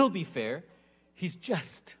never will be fair. He's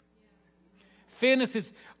just. Fairness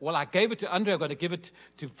is, well, I gave it to Andre, I've got to give it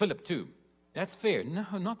to Philip too. That's fair. No,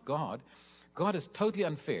 not God. God is totally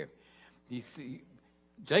unfair.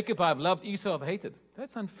 Jacob I've loved, Esau I've hated.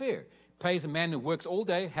 That's unfair. Pays a man who works all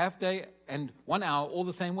day, half day, and 1 hour, all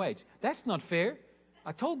the same wage. That's not fair.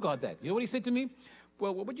 I told God that. You know what he said to me?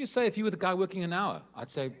 Well, what would you say if you were the guy working an hour?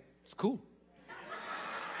 I'd say, it's cool.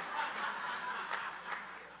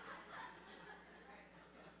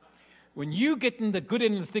 When you get in the good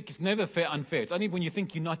end of the stick, it's never unfair. It's only when you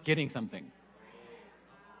think you're not getting something.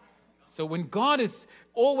 So when God is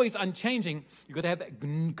always unchanging, you've got to have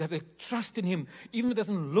that trust in him. Even if it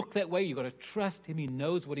doesn't look that way, you've got to trust him. He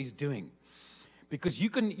knows what he's doing. Because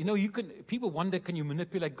people wonder, can you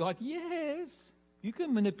manipulate God? Yes, you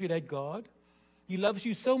can manipulate God. He loves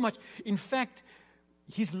you so much. In fact,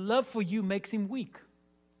 his love for you makes him weak.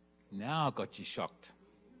 Now I got you shocked.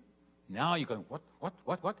 Now you're going,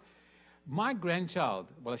 what? My grandchild,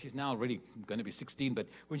 well, she's now already going to be 16, but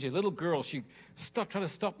when she's a little girl, she trying to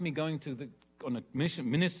stop me going on a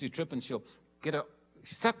ministry trip, and she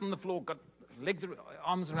sat on the floor, got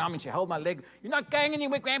arms around me, and she held my leg. "You're not going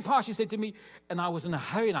anywhere, Grandpa," she said to me. And I was in a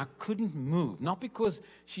hurry, and I couldn't move. Not because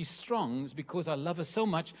she's strong, it's because I love her so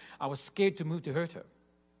much, I was scared to move to hurt her.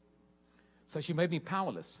 So she made me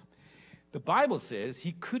powerless. The Bible says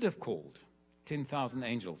he could have called 10,000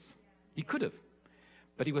 angels. He could have.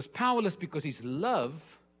 But he was powerless because his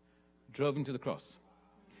love drove him to the cross.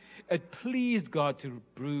 It pleased God to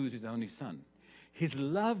bruise his only son. His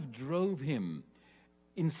love drove him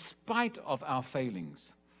in spite of our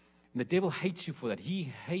failings. And the devil hates you for that.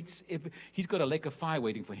 He hates he's got a lake of fire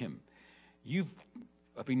waiting for him. You've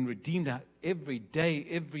been redeemed every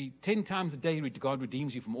day, 10 times a day, God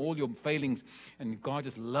redeems you from all your failings, and God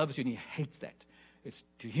just loves you, and he hates that.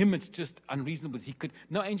 To him, it's just unreasonable.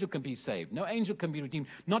 No angel can be saved. No angel can be redeemed.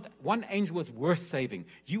 Not one angel is worth saving.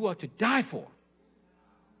 You are to die for.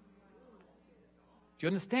 Do you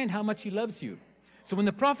understand how much he loves you? So when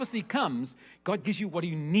the prophecy comes, God gives you what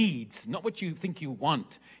he needs, not what you think you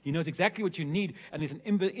want. He knows exactly what you need, and there's an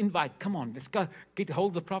invite. Come on, let's go get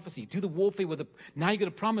hold of the prophecy. Do the warfare with now you've got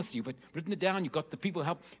a promise. You've written it down. You've got the people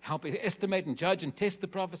help estimate and judge and test the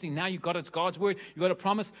prophecy. Now you've got it's God's word. You've got a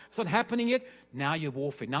promise. It's not happening yet. Now you're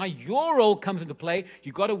warfare. Now your role comes into play.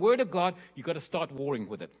 You've got a word of God. You've got to start warring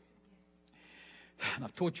with it. And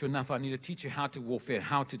I've taught you enough. I need to teach you how to warfare,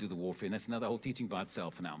 how to do the warfare. And that's another whole teaching by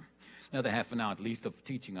itself now. Another half an hour at least of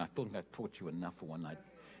teaching. I thought I taught you enough for one night.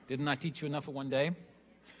 Didn't I teach you enough for one day?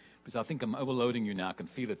 Because I think I'm overloading you now. I can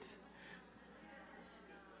feel it.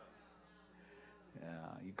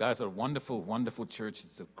 You guys are a wonderful, wonderful church.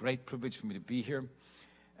 It's a great privilege for me to be here.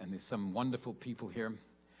 And there's some wonderful people here.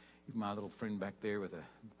 Even my little friend back there with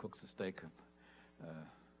cooks a steak. I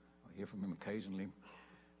hear from him occasionally.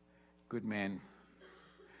 Good man.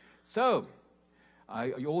 So, are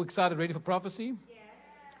you all excited, ready for prophecy? Yes.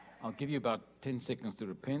 I'll give you about 10 seconds to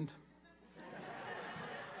repent.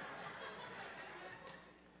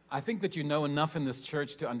 I think that you know enough in this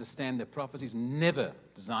church to understand that prophecy is never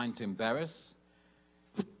designed to embarrass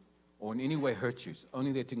or in any way hurt you. It's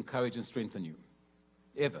only there to encourage and strengthen you.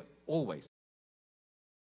 Ever. Always.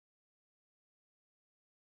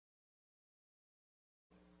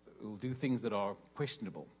 It will do things that are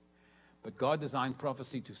questionable. But God designed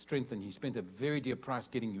prophecy to strengthen you. He spent a very dear price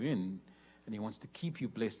getting you in, and he wants to keep you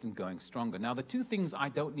blessed and going stronger. Now, the two things I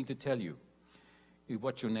don't need to tell you is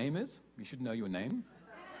what your name is. You should know your name.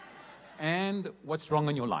 And what's wrong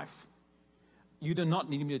in your life. You do not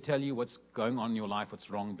need me to tell you what's going on in your life,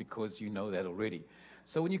 what's wrong, because you know that already.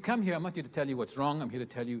 So when you come here, I'm not here to tell you what's wrong. I'm here to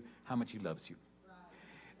tell you how much he loves you.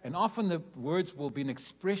 And often the words will be an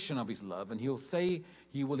expression of his love, and he'll say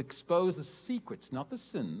he will expose the secrets, not the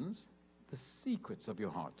sins, the secrets of your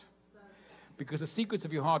heart. Because the secrets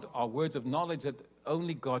of your heart are words of knowledge that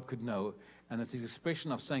only God could know. And it's his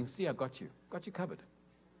expression of saying, see, I got you covered.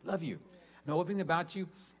 Love you. Know everything about you,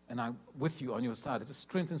 and I'm with you on your side. It just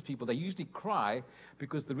strengthens people. They usually cry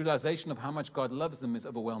because the realization of how much God loves them is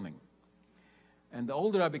overwhelming. And the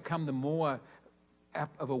older I become, the more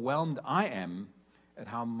overwhelmed I am at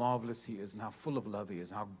how marvelous he is and how full of love he is,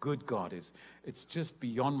 how good God is. It's just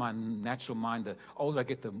beyond my natural mind. The older I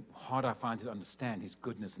get, the harder I find to understand his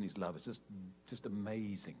goodness and his love. It's just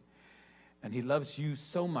amazing. And he loves you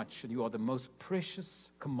so much, and you are the most precious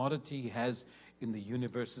commodity he has in the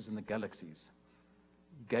universes and the galaxies.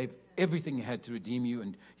 He gave everything he had to redeem you,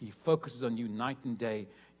 and he focuses on you night and day.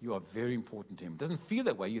 You are very important to him. It doesn't feel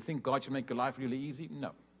that way. You think God should make your life really easy?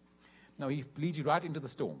 No. No, he leads you right into the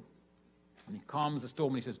storm. And he calms the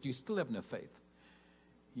storm, and he says, do you still have no faith?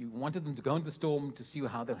 You wanted them to go into the storm to see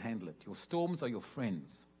how they'll handle it. Your storms are your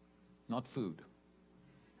friends, not food.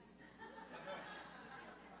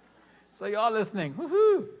 So you are listening.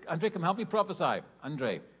 Woohoo! Andre, come help me prophesy.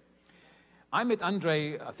 Andre. I met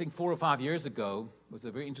Andre, I think 4 or 5 years ago. It was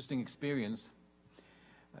a very interesting experience.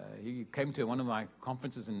 He came to one of my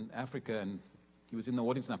conferences in Africa, and he was in the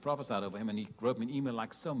audience, and I prophesied over him, and he wrote me an email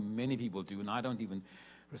like so many people do, and I don't even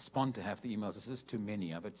respond to half the emails. It's just too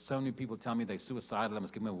many. But so many people tell me they're suicidal. I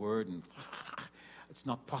must give them a word, and it's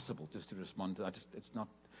not possible just to respond to. It's not.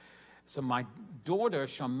 So my daughter,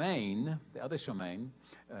 Charmaine, the other Charmaine,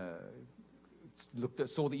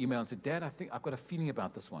 saw the email and said, Dad, I think I've got a feeling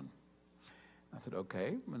about this one. I said,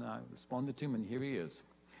 okay. And I responded to him, and here he is.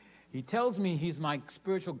 He tells me he's my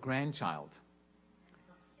spiritual grandchild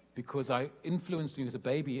because I influenced me as a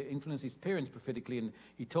baby, influenced his parents prophetically, and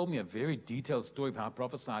he told me a very detailed story of how I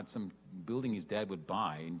prophesied some building his dad would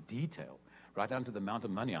buy in detail, right down to the amount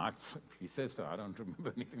of money. He says so. I don't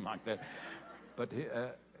remember anything like that. But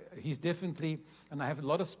he's definitely, and I have a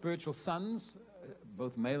lot of spiritual sons,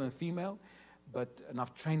 both male and female, and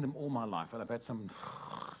I've trained them all my life, and I've had some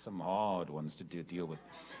hard ones to deal with.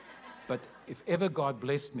 But if ever God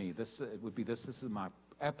blessed me, it would be this. This is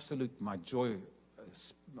my joy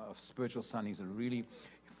of spiritual son. He's a really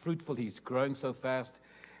fruitful. He's growing so fast,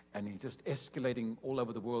 And he's just escalating all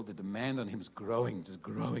over the world. The demand on him is growing, just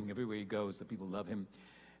growing everywhere he goes. The people love him.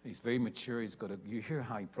 He's very mature. You hear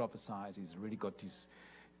how he prophesies. He's really got this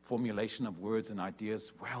formulation of words and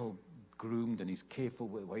ideas well groomed, and he's careful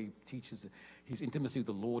with the way he teaches. His intimacy with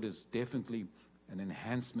the Lord is definitely an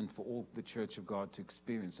enhancement for all the Church of God to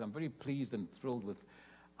experience. So I'm very pleased and thrilled with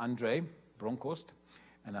Andre Bronkhorst.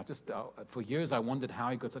 And for years I wondered how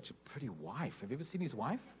he got such a pretty wife. Have you ever seen his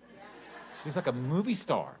wife? She looks like a movie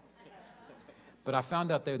star. But I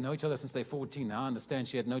found out they know each other since they're 14. Now I understand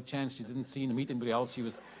she had no chance. She didn't see and meet anybody else. She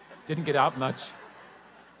didn't get out much.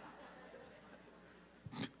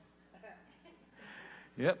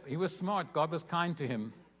 Yep, he was smart. God was kind to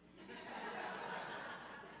him.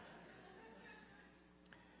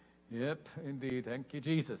 Yep, indeed. Thank you,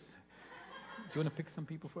 Jesus. Do you want to pick some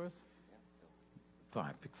people for us?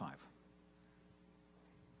 5. Pick 5.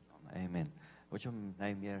 Amen. What's your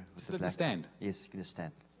name here? Just let me stand. Yes, you can just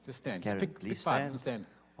stand. Just stand. Karen, Just pick please 5 stand. and stand.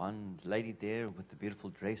 One lady there with the beautiful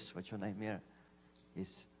dress. What's your name here?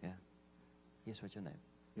 Yes, yeah. Yes, what's your name?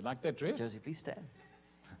 You like that dress? Josie, please stand.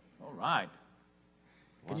 All right.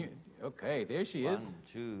 Can you? Okay, there she is. 1,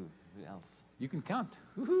 2, who else? You can count.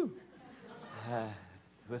 Woohoo.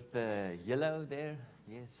 With the yellow there,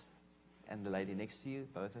 yes. And the lady next to you,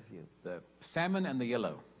 both of you. The salmon and the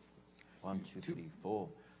yellow. 1, 2, 3, 4.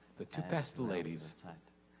 The 2 And pastel who else ladies. is outside?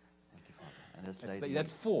 Thank you, Father. And this lady.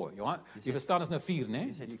 That's 4. You verstaan as nou 4, né?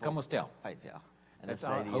 You said You 4. kan mos tel. 5, yeah. And That's this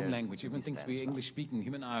our lady home here, language. Everyone please thinks stand we're as well. English speaking.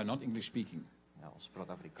 Him and I are not English speaking. Ja, ons praat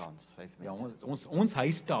Afrikaans, 5 Ja, mense. ons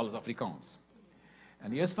huistaal is Afrikaans. En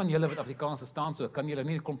die eerste van julle wat Afrikaans verstaan, so kan julle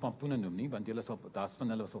nie 'n klomp pampoene noem nie, want daar's van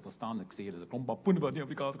hulle wat sal verstaan. Ek sê julle is 'n klomp pampoene wat nie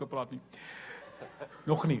Afrikaans kan praat nie.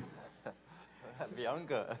 Nog nie.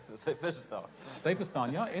 Bianca, sy verstaan. Sy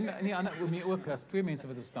verstaan, ja. En die ander oomie ook, as 2 mense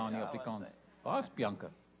wat verstaan nie Afrikaans. Waar is Bianca?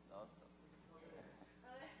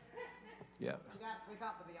 Yeah. We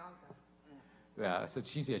got the Bianca. Yeah, so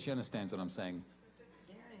she's here. She understands what I'm saying.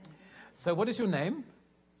 So what is your name?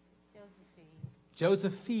 Josephine.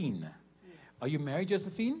 Josephine. Yes. Are you married,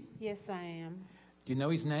 Josephine? Yes, I am. Do you know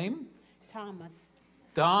his name? Thomas,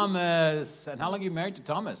 Thomas. And how long are you married to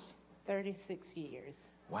Thomas? 36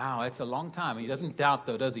 years. Wow, that's a long time. He doesn't doubt,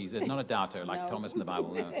 though, does he? He's not a doubter like No. Thomas in the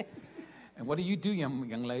Bible. No. And what do you do,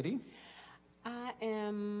 young lady? I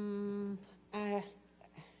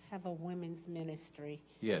have a women's ministry,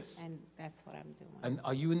 Yes. and that's what I'm doing. And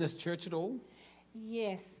are you in this church at all?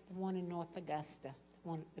 Yes, the one in North Augusta,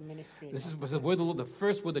 the ministry. in This North was the word of the Lord. The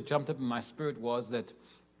first word that jumped up in my spirit was that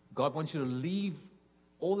God wants you to leave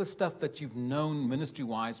all the stuff that you've known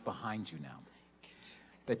ministry-wise behind you now.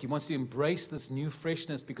 That He wants to embrace this new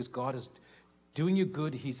freshness because God is doing you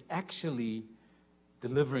good. He's actually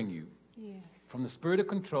delivering you Yes. from the spirit of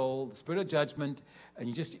control, the spirit of judgment,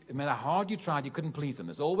 and no matter how hard you tried, you couldn't please them.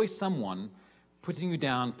 There's always someone putting you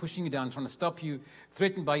down, pushing you down, trying to stop you,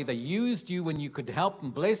 threatened by you. They used you when you could help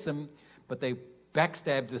and bless them, but the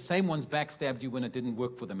same ones backstabbed you when it didn't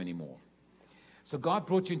work for them anymore. So God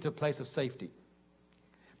brought you into a place of safety.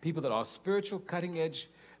 People that are spiritual, cutting edge,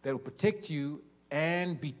 that will protect you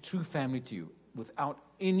and be true family to you without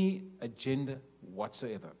any agenda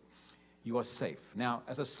whatsoever. You are safe. Now,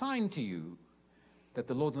 as a sign to you that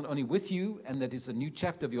the Lord's not only with you and that it's a new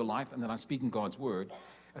chapter of your life and that I'm speaking God's word,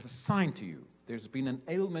 as a sign to you, there's been an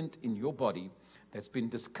ailment in your body that's been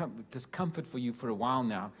discomfort for you for a while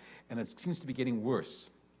now, and it seems to be getting worse.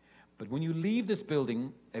 But when you leave this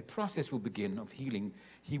building, a process will begin of healing.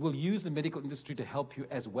 He will use the medical industry to help you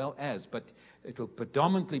as well as, but it will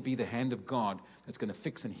predominantly be the hand of God that's going to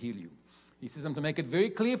fix and heal you. He says, I'm to make it very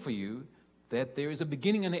clear for you that there is a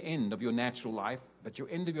beginning and an end of your natural life, but your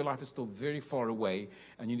end of your life is still very far away,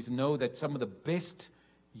 and you need to know that some of the best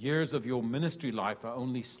years of your ministry life are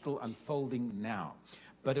only still unfolding now.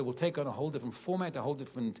 But it will take on a whole different format, a whole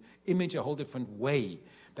different image, a whole different way.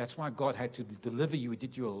 That's why God had to deliver you. He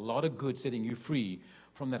did you a lot of good, setting you free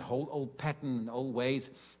from that whole old pattern and old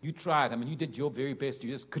ways. You tried. I mean, you did your very best.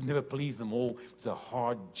 You just could never please them all. It was a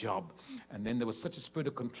hard job. And then there was such a spirit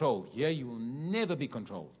of control. Here, you will never be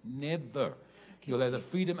controlled. Never. You'll have the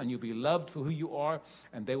freedom and you'll be loved for who you are,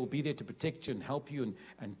 and they will be there to protect you and help you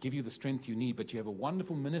and give you the strength you need. But you have a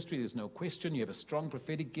wonderful ministry. There's no question. You have a strong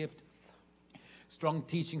prophetic gift. strong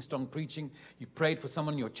teaching, strong preaching. You've prayed for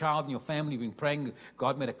someone, your child and your family. You've been praying.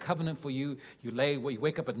 God made a covenant for you. You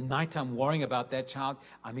wake up at nighttime worrying about that child.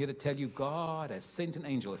 I'm here to tell you, God has sent an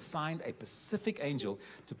angel, assigned a specific angel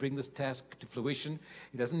to bring this task to fruition.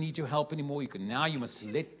 He doesn't need your help anymore. You must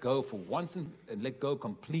let go for once and let go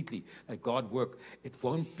completely. Let God work. It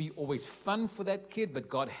won't be always fun for that kid, but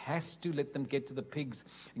God has to let them get to the pigs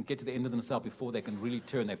and get to the end of themselves before they can really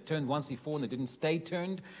turn. They've turned once before and they didn't stay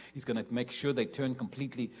turned. He's going to make sure they turn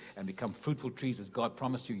completely and become fruitful trees as God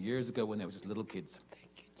promised you years ago when they were just little kids.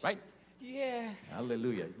 Thank you, Jesus. Right? Yes.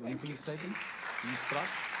 Hallelujah. Anything to say, please?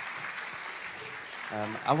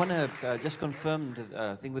 I want to just confirm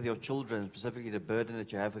the thing with your children, specifically the burden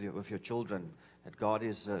that you have with your children, that God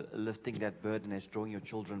is lifting that burden, is drawing your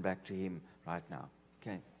children back to Him right now.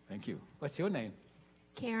 Okay. Thank you. What's your name?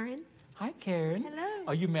 Karen. Hi, Karen. Hello.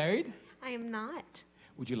 Are you married? I am not.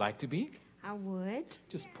 Would you like to be? I would.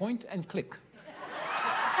 Just point and click.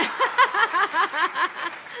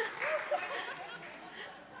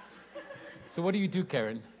 So what do you do,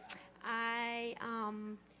 Karen? I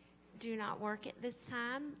do not work at this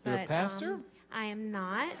time. You're but, a pastor? I am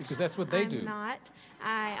not. Because that's what they do. I'm not.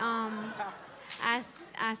 I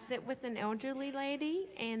sit with an elderly lady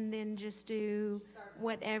and then just do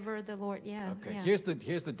whatever the Lord. Yeah. Okay. Yeah.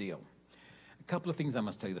 Here's the deal. A couple of things I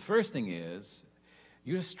must tell you. The first thing is,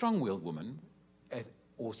 you're a strong-willed woman,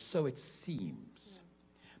 or so it seems.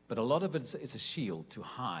 But a lot of it is a shield to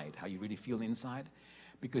hide how you really feel inside,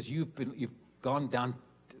 because you've gone down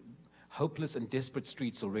hopeless and desperate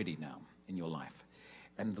streets already now in your life.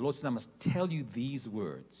 And the Lord says, I must tell you these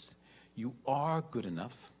words. You are good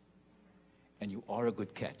enough, and you are a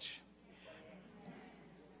good catch.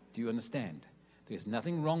 Do you understand? There's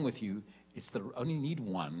nothing wrong with you. Only need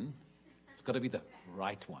one. It's got to be the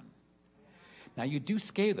right one. Now, you do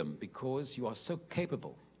scare them because you are so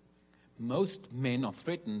capable. Most men are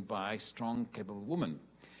threatened by strong, capable women.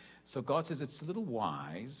 So God says it's a little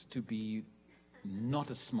wise to be not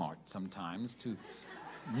as smart sometimes, to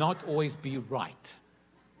not always be right.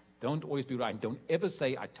 Don't always be right. Don't ever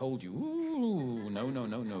say, I told you. Ooh,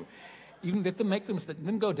 no. Even let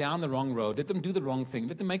them go down the wrong road. Let them do the wrong thing.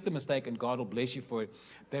 Let them make the mistake, and God will bless you for it.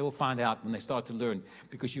 They will find out when they start to learn,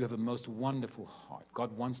 because you have a most wonderful heart.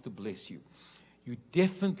 God wants to bless you. You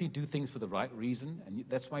definitely do things for the right reason, and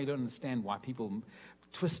that's why you don't understand why people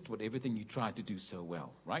twist everything you try to do so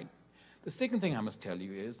well, right? The second thing I must tell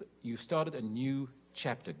you is that you started a new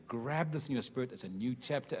chapter. Grab this in your spirit. It's a new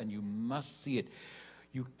chapter, and you must see it.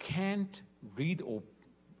 You can't read or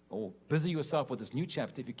busy yourself with this new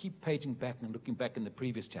chapter if you keep paging back and looking back in the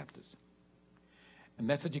previous chapters. And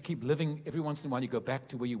that's what you keep living. Every once in a while you go back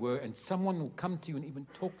to where you were, and someone will come to you and even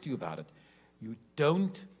talk to you about it. You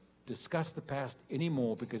don't discuss the past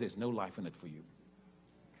anymore because there's no life in it for you.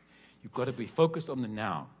 You've got to be focused on the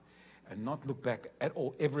now and not look back at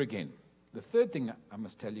all ever again. The third thing I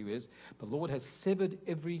must tell you is the Lord has severed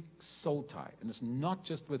every soul tie. And it's not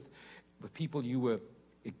just with people you were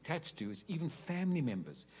attached to. It's even family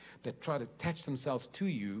members that try to attach themselves to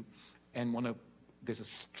you and there's a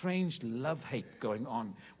strange love-hate going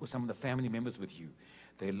on with some of the family members with you.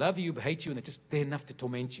 They love you, but hate you, and they're enough to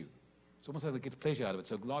torment you. It's almost like they get pleasure out of it.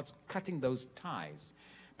 So God's cutting those ties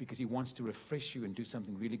because He wants to refresh you and do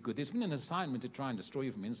something really good. There's been an assignment to try and destroy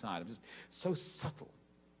you from inside. It's just so subtle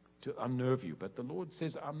to unnerve you. But the Lord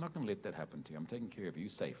says, I'm not going to let that happen to you. I'm taking care of you. You're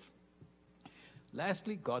safe.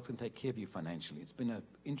 Lastly, God's going to take care of you financially. It's been an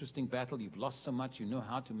interesting battle. You've lost so much. You know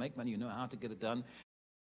how to make money. You know how to get it done.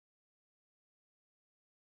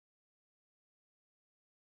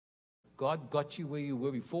 God got you where you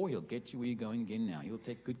were before. He'll get you where you're going again now. He'll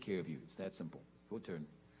take good care of you. It's that simple. Your turn.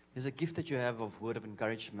 There's a gift that you have of word of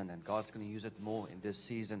encouragement, and God's going to use it more in this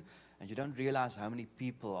season. And you don't realize how many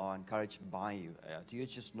people are encouraged by you. To you,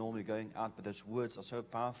 it's just normally going out, but those words are so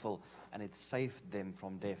powerful, and it saved them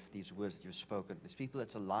from death, these words that you've spoken. There's people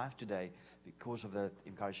that's alive today because of the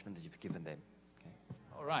encouragement that you've given them. Okay.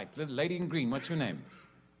 All right. Little lady in green, what's your name?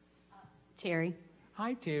 Terry.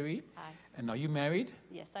 Hi, Terry. Hi. And are you married?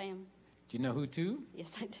 Yes, I am. Do you know who to?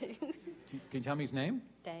 Yes, I do. Can you tell me his name?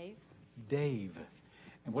 Dave. Dave.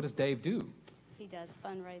 And what does Dave do? He does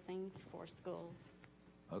fundraising for schools.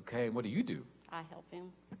 Okay, and what do you do? I help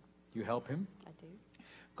him. You help him? I do.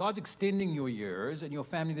 God's extending your years, and your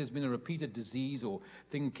family, there's been a repeated disease or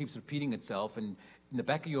thing keeps repeating itself, and in the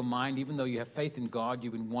back of your mind, even though you have faith in God,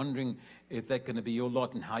 you've been wondering if that's going to be your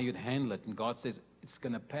lot and how you'd handle it, and God says it's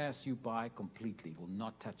going to pass you by completely. It will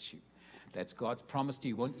not touch you. That's God's promise to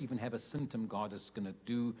you. You won't even have a symptom. God is going to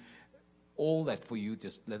do all that for you.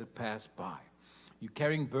 Just let it pass by. You're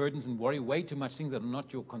carrying burdens and worry way too much, things that are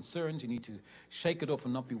not your concerns. You need to shake it off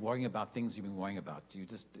and not be worrying about things you've been worrying about. You're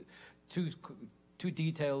just too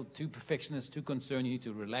detailed, too perfectionist, too concerned. You need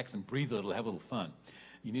to relax and breathe a little, have a little fun.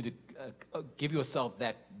 You need to give yourself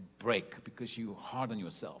that break because you're hard on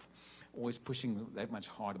yourself, always pushing that much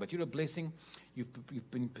harder. But you're a blessing.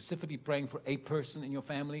 You've been specifically praying for a person in your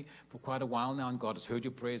family for quite a while now, and God has heard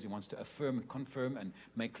your prayers. He wants to affirm and confirm and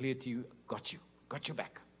make clear to you, got your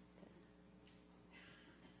back.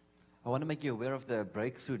 I want to make you aware of the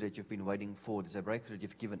breakthrough that you've been waiting for. There's a breakthrough that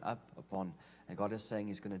you've given up upon, and God is saying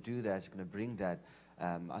He's going to do that. He's going to bring that.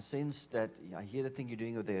 I sense that, I hear the thing you're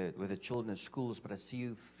doing with the children in schools, but I see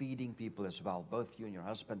you feeding people as well, both you and your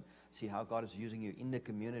husband. See how God is using you in the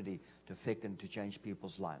community to affect and to change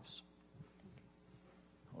people's lives.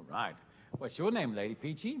 All right. What's your name, Lady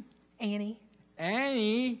Peachy? Annie.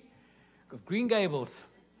 Annie of Green Gables.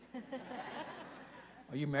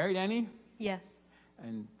 Are you married, Annie? Yes.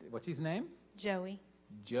 And what's his name? Joey.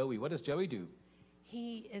 Joey. What does Joey do?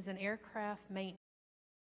 He is an aircraft maintenance.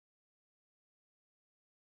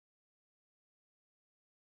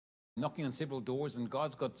 Knocking on several doors, and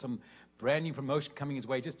God's got some brand new promotion coming his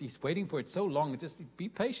way. Just he's waiting for it so long. Just be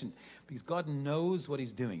patient, because God knows what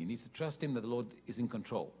He's doing. He needs to trust Him that the Lord is in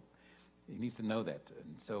control. He needs to know that.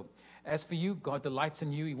 And so, as for you, God delights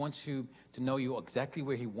in you. He wants you to know you exactly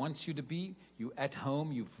where He wants you to be. You're at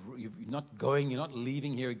home. You're not going. You're not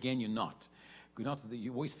leaving here again. You're not.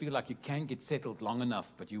 You always feel like you can't get settled long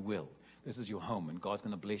enough, but you will. This is your home, and God's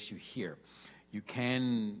going to bless you here. You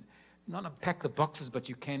can not unpack the boxes, but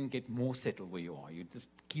you can get more settled where you are. You're just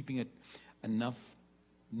keeping it enough,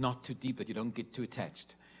 not too deep that you don't get too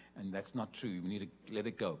attached. And that's not true. You need to let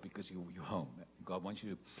it go because you're home. God wants you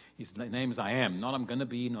to, His name is I am. Not I'm going to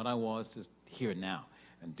be, not I was, just here now.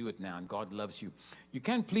 And do it now. And God loves you. You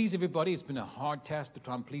can't please everybody. It's been a hard task to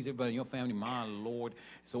try and please everybody in your family. My Lord,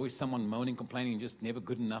 there's always someone moaning, complaining, and just never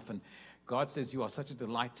good enough. And God says you are such a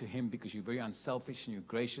delight to Him because you're very unselfish and you're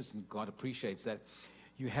gracious, and God appreciates that.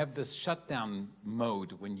 You have this shutdown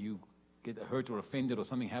mode. When you get hurt or offended or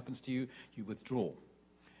something happens to you, you withdraw.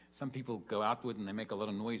 Some people go outward and they make a lot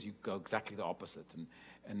of noise. You go exactly the opposite.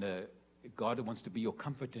 And God wants to be your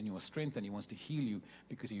comfort and your strength, and He wants to heal you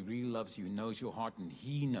because He really loves you, knows your heart, and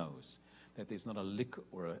He knows that there's not a lick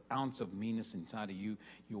or an ounce of meanness inside of you.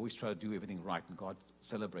 You always try to do everything right, and God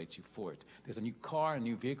celebrates you for it. There's a new car, a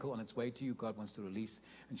new vehicle on its way to you. God wants to release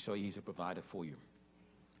and show you He's a provider for you.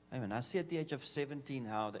 Amen. I see at the age of 17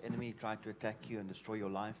 how the enemy tried to attack you and destroy your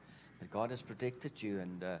life, but God has protected you.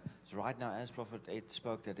 And so right now, as Prophet Ed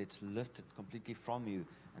spoke, that it's lifted completely from you,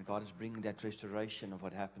 and God is bringing that restoration of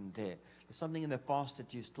what happened there. There's something in the past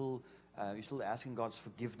that you're still asking God's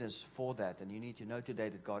forgiveness for that, and you need to know today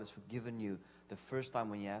that God has forgiven you. The first time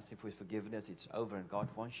when you asked Him for His forgiveness, it's over, and God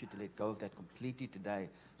wants you to let go of that completely today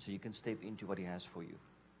so you can step into what He has for you.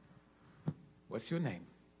 What's your name?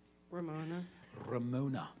 Ramona.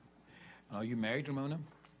 Ramona. Are you married, Ramona?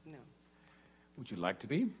 No. Would you like to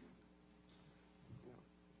be?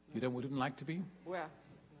 No. You wouldn't like to be? Well,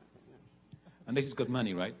 Unless he's got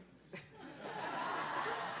money, right?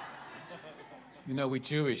 You know, we're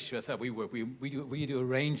Jewish. That's how we work. We do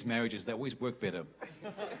arranged marriages. They always work better.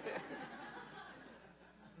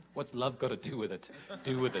 What's love got to do with it?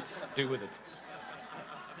 Do with it. Do with it.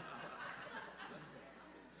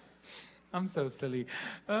 I'm so silly.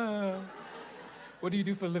 What do you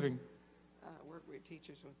do for a living? work with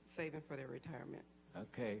teachers with saving for their retirement.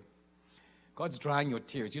 Okay. God's drying your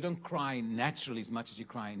tears. You don't cry naturally as much as you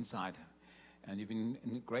cry inside. And you've been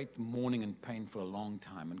in great mourning and pain for a long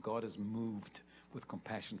time. And God is moved with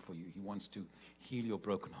compassion for you. He wants to heal your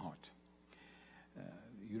broken heart.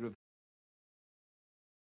 You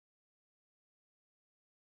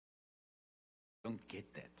don't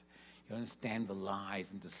get that. You don't understand the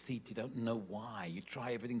lies and deceit. You don't know why. You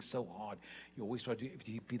try everything so hard. You always try to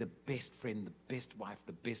be the best friend, the best wife,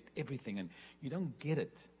 the best everything. And you don't get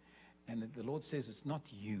it. And the Lord says it's not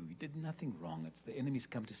you. You did nothing wrong. It's the enemy's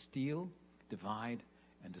come to steal, divide,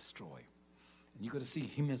 and destroy. And you've got to see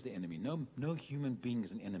him as the enemy. No human being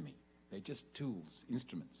is an enemy. They're just tools,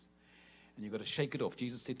 instruments. And you've got to shake it off.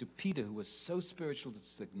 Jesus said to Peter, who was so spiritual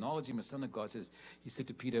to acknowledge him as Son of God, he said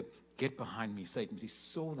to Peter, "Get behind me, Satan." He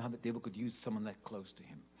saw how the devil could use someone that close to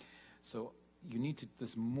him. So you need to,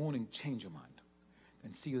 this morning, change your mind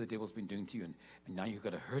and see what the devil's been doing to you. And now you've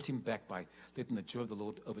got to hurt him back by letting the joy of the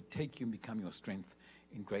Lord overtake you and become your strength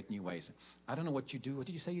in great new ways. I don't know what you do. What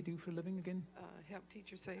did you say you do for a living again? Help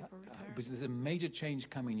teachers save for retirement. Because there's a major change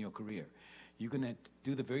coming in your career. You're going to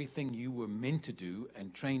do the very thing you were meant to do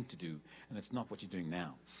and trained to do, and it's not what you're doing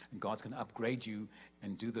now. And God's going to upgrade you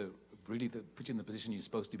and do the really put you in the position you're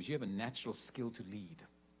supposed to, but you have a natural skill to lead.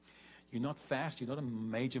 You're not fast, you're not a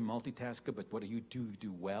major multitasker, but what you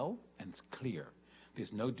do well, and it's clear.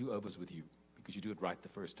 There's no do-overs with you because you do it right the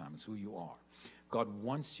first time. It's who you are. God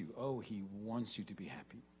wants you. Oh, he wants you to be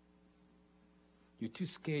happy. You're too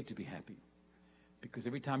scared to be happy because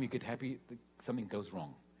every time you get happy, something goes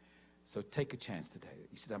wrong. So take a chance today.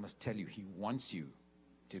 He said, I must tell you, he wants you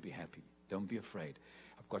to be happy. Don't be afraid.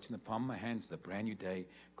 I've got you in the palm of my hands. It's a brand new day.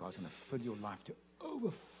 God's going to fill your life to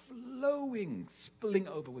overflowing, spilling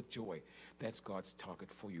over with joy. That's God's target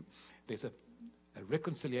for you. There's a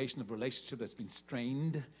reconciliation of relationship that's been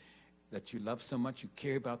strained, that you love so much, you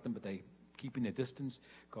care about them, but they keeping their distance.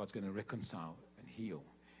 God's going to reconcile and heal,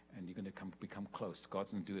 and you're going to become close.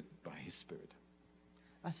 God's going to do it by his Spirit.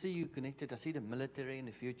 I see you connected. I see the military in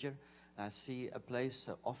the future. And I see a place,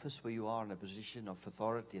 an office where you are in a position of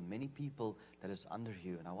authority and many people that is under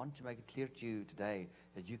you. And I want to make it clear to you today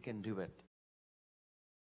that you can do it.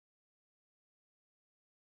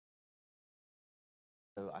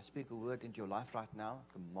 So I speak a word into your life right now.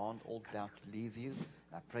 Command all doubt to leave you.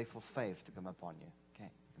 And I pray for faith to come upon you.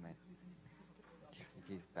 Okay, amen.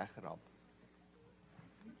 Weggerap.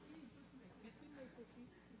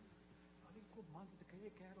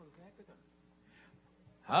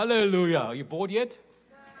 Hallelujah. Are you bored yet?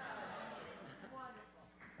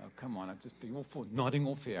 Oh, come on. You're all nodding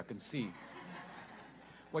off here. I can see.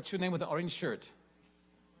 What's your name with the orange shirt?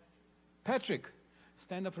 Patrick.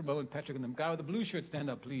 Stand up for a moment, Patrick. And the guy with the blue shirt, stand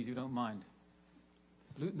up, please. You don't mind.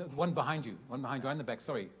 No, one behind you. One behind you. Right in the back.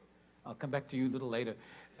 Sorry. I'll come back to you a little later.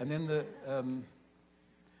 And then the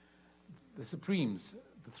Supremes.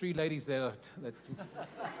 The three ladies there.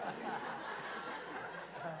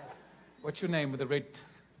 What's your name with the red...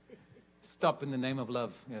 Stop in the name of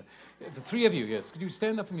love. Yeah. The three of you, yes. Could you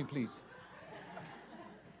stand up for me, please?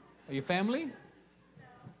 Are you family?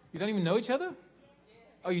 You don't even know each other?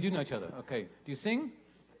 Oh, you do know each other. Okay. Do you sing?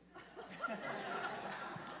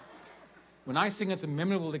 When I sing, it's a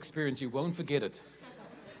memorable experience. You won't forget it.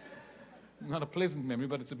 Not a pleasant memory,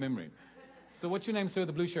 but it's a memory. So what's your name, sir,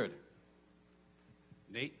 the blue shirt?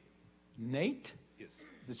 Nate. Nate? Yes.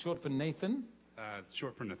 Is it short for Nathan?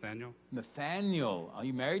 Short for Nathaniel. Nathaniel. Are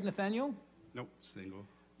you married, Nathaniel? Nope, single.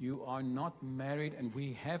 You are not married, and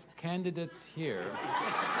we have candidates here.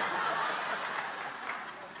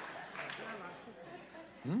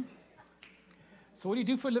 So what do you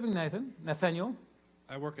do for a living, Nathaniel?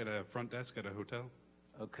 I work at a front desk at a hotel.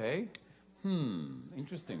 Okay.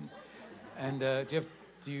 Interesting. And do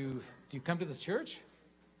you come to this church?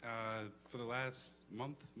 For the last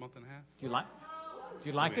month and a half. Do you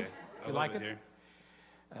like it? I Do you love like it? Here.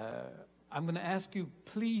 I'm going to ask you,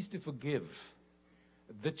 please, to forgive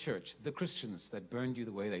the church, the Christians that burned you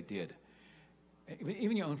the way they did.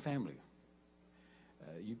 Even your own family.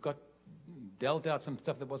 You got dealt out some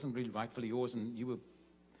stuff that wasn't really rightfully yours, and you were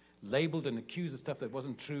labeled and accused of stuff that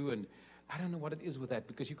wasn't true, and I don't know what it is with that,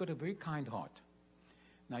 because you've got a very kind heart.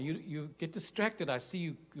 Now, you get distracted. I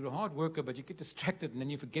see you're a hard worker, but you get distracted, and then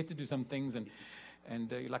you forget to do some things, and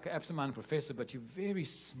you're like an absent-minded professor, but you're very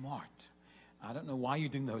smart. I don't know why you're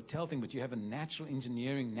doing the hotel thing, but you have a natural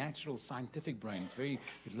engineering, natural scientific brain. It's you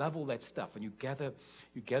love all that stuff, and you gather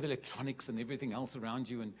electronics and everything else around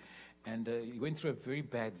you, and you went through a very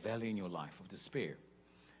bad valley in your life of despair.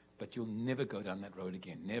 But you'll never go down that road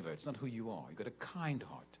again, never. It's not who you are. You've got a kind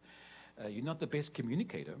heart. You're not the best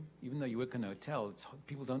communicator, even though you work in a hotel.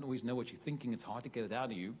 People don't always know what you're thinking. It's hard to get it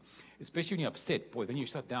out of you, especially when you're upset. Boy, then you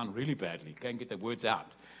shut down really badly. You can't get the words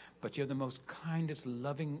out. But you have the most kindest,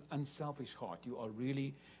 loving, unselfish heart. You are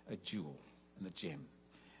really a jewel and a gem.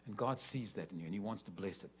 And God sees that in you, and he wants to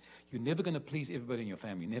bless it. You're never going to please everybody in your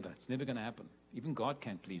family. Never. It's never going to happen. Even God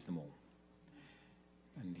can't please them all.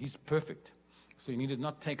 And he's perfect. So you need to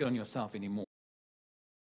not take it on yourself anymore.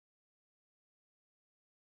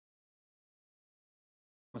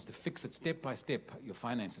 Wants to fix it step by step, your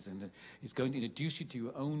finances, and he's going to introduce you to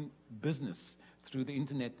your own business through the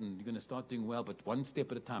internet, and you're going to start doing well, but one step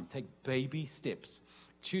at a time. Take baby steps.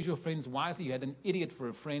 Choose your friends wisely. You had an idiot for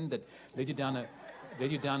a friend that led you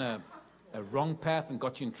down a wrong path and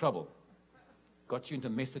got you in trouble, got you into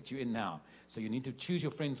a mess that you're in now. So you need to choose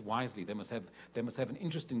your friends wisely. They must have an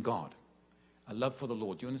interest in God, a love for the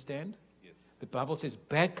Lord. Do you understand? Yes. The Bible says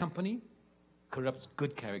bad corrupts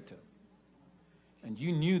good character. And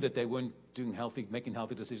you knew that they weren't making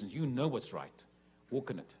healthy decisions. You know what's right.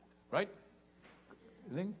 Walk in it. Right?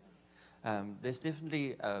 You think? There's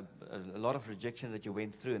definitely a lot of rejection that you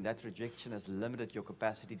went through, and that rejection has limited your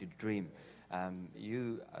capacity to dream.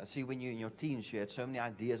 You see, when you're in your teens, you had so many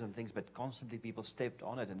ideas and things, but constantly people stepped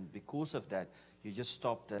on it, and because of that, you just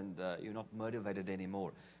stopped and you're not motivated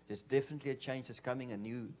anymore. There's definitely a change that's coming, a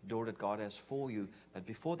new door that God has for you, but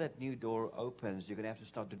before that new door opens, you're going to have to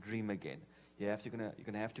start to dream again. You're going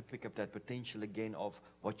to have to pick up that potential again of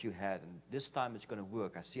what you had, and this time it's going to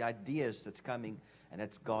work. I see ideas that's coming, and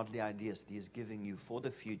that's godly ideas that He is giving you for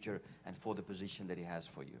the future and for the position that He has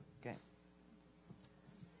for you. Okay.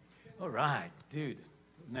 All right, dude.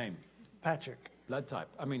 Name? Patrick. Blood type.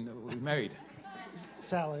 I mean, we're married.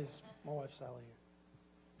 Sally's. My wife's Sally here.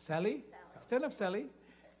 Sally? Stand up, Sally.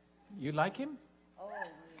 You like him?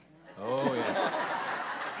 Oh, yeah.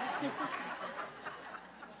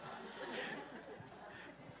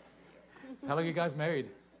 So how long are you guys married?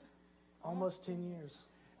 Almost 10 years.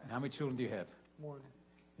 And how many children do you have? More.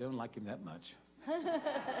 You don't like him that much.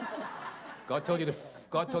 God told you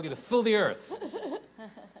to fill the earth.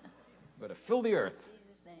 Got to fill the earth.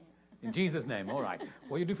 In Jesus' name. All right.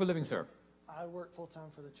 What do you do for a living, sir? I work full-time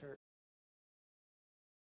for the church.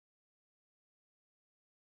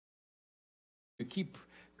 You keep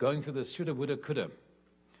going through this shoulda, woulda, coulda,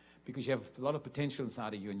 because you have a lot of potential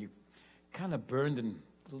inside of you, and you kind of burned and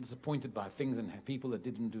a little disappointed by things and people that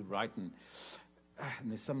didn't do right, and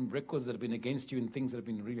there's some records that have been against you and things that have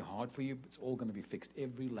been really hard for you. It's all going to be fixed,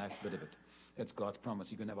 every last bit of it. That's God's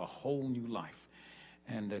promise. You're going to have a whole new life,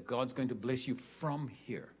 and God's going to bless you from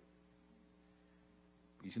here.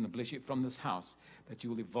 He's going to bless you from this house, that you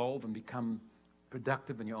will evolve and become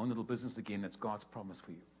productive in your own little business again. That's God's promise for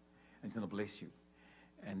you. And He's going to bless you.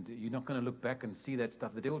 And you're not going to look back and see that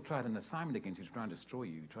stuff. The devil tried an assignment against you to try and destroy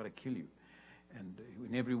you, try to kill you, and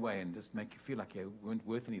in every way, and just make you feel like you weren't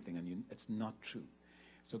worth anything, and it's not true.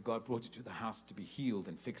 So God brought you to the house to be healed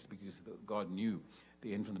and fixed, because God knew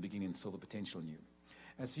the end from the beginning and saw the potential in you.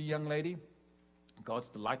 As for you, young lady, God's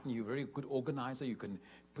delighting you. You're a very good organizer. You can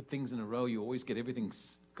put things in a row. You always get everything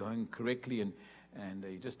going correctly, and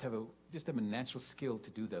you just have a natural skill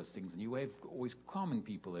to do those things. And you have always calming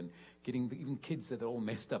people and getting even kids that are all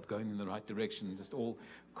messed up going in the right direction, and just all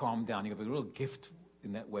calm down. You have a real gift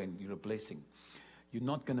in that way, and you're a blessing. You're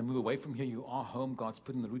not going to move away from here. You are home. God's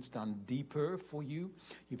putting the roots down deeper for you.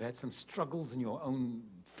 You've had some struggles in your own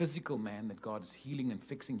physical man that God is healing and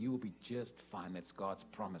fixing. You will be just fine. That's God's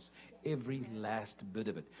promise. Every last bit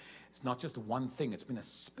of it. It's not just one thing. It's been a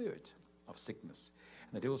spirit of sickness.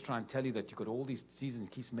 And the devil's trying to tell you that you've got all these diseases and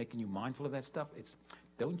keeps making you mindful of that stuff.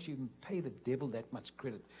 Don't you pay the devil that much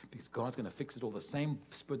credit, because God's going to fix it all. The same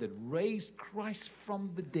spirit that raised Christ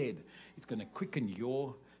from the dead, it's going to quicken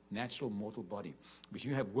your natural mortal body, because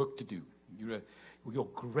you have work to do. Your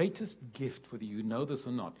greatest gift, whether you know this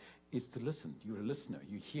or not, is to listen. You're a listener.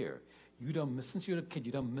 You hear. You don't miss. Since you're a kid,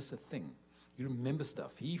 you don't miss a thing. You remember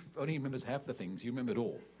stuff. He only remembers half the things. You remember it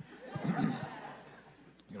all.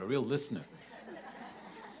 You're a real listener,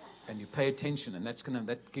 and you pay attention, and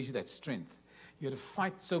that gives you that strength. You had to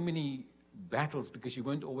fight so many battles because you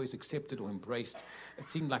weren't always accepted or embraced. It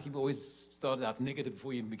seemed like you always started out negative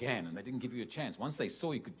before you even began, and they didn't give you a chance. Once they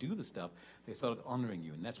saw you could do the stuff, they started honoring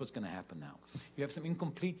you, and that's what's going to happen now. You have some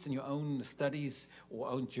incompletes in your own studies or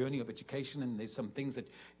own journey of education, and there's some things that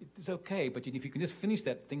it's okay, but if you can just finish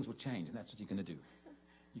that, things will change, and that's what you're going to do.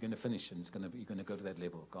 You're going to finish, and you're going to go to that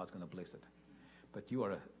level. God's going to bless it. But you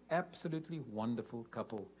are an absolutely wonderful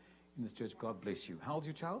couple in this church. God bless you. How old's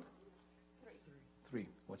your child? 3.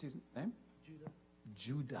 What's his name?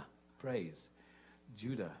 Judah. Praise.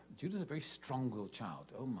 Judah. Judah's a very strong-willed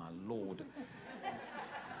child. Oh, my Lord.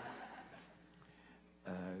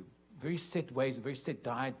 Very set ways, very set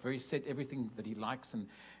diet, very set everything that he likes, and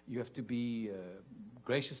you have to be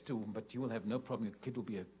gracious to him, but you will have no problem. Your kid will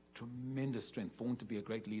be a tremendous strength, born to be a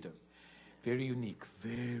great leader. Very unique,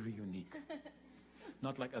 very unique.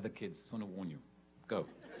 Not like other kids. Just want to warn you. Go.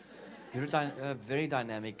 You're a very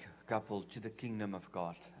dynamic couple to the kingdom of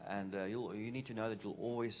God, and you need to know that you'll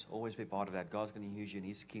always be part of that. God's going to use you in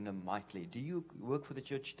His kingdom mightily. Do you work for the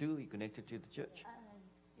church too? Are you connected to the church?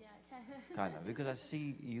 Yeah, kind Kind of, because I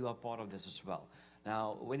see you are part of this as well.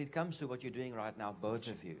 Now, when it comes to what you're doing right now, both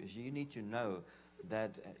of you, is you need to know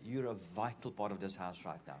that you're a vital part of this house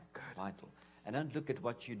right now. Good. Vital. And don't look at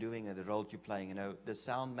what you're doing and the role you're playing. You know, the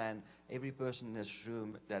sound man, every person in this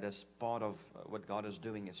room that is part of what God is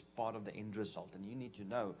doing is part of the end result. And you need to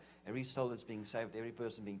know every soul that's being saved, every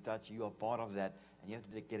person being touched, you are part of that. And you have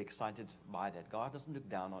to get excited by that. God doesn't look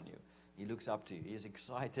down on you. He looks up to you. He is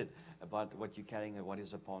excited about what you're carrying and what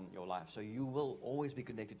is upon your life. So you will always be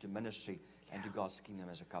connected to ministry and to God's kingdom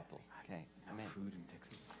as a couple. Okay. Amen. Food in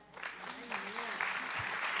Texas.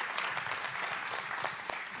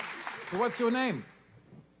 So what's your name?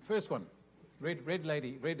 First one. Red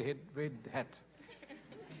lady, red hat.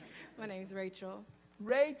 My name's Rachel.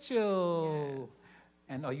 Rachel.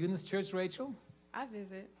 And are you in this church, Rachel? I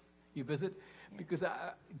visit. You visit? Because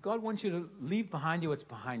God wants you to leave behind you what's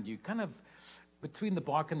behind you, kind of between the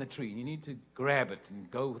bark and the tree. You need to grab it and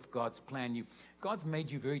go with God's plan. God's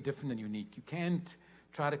made you very different and unique. You can't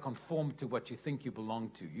try to conform to what you think you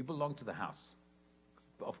belong to. You belong to the house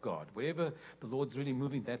of God. Wherever the Lord's really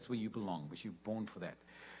moving, that's where you belong, because you're born for that.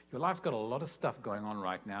 Your life's got a lot of stuff going on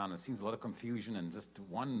right now, and it seems a lot of confusion and just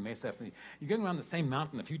one mess after the. You're going around the same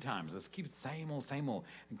mountain a few times. It keeps same old, same old.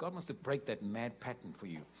 And God wants to break that mad pattern for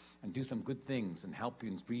you and do some good things and help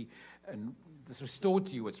you and just restore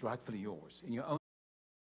to you what's rightfully yours in your own.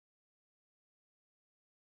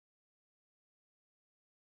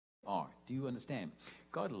 Do you understand?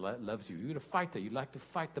 God loves you. You're a fighter. You like to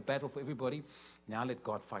fight the battle for everybody. Now let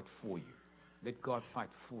God fight for you. Let God fight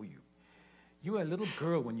for you. You were a little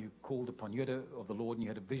girl when you called upon of the Lord, and you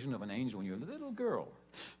had a vision of an angel when you were a little girl.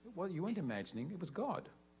 Well, you weren't imagining. It was God.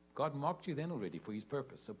 God marked you then already for his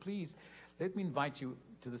purpose. So please, let me invite you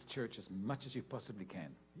to this church as much as you possibly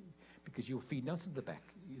can, because you'll feed. Don't sit at the back.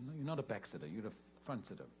 You're not a back-sitter. You're a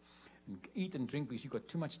front-sitter. And eat and drink, because you've got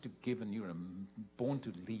too much to give, and you're born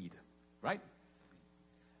to lead. Right?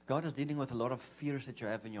 God is dealing with a lot of fears that you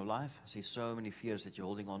have in your life. I see so many fears that you're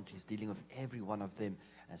holding on to. He's dealing with every one of them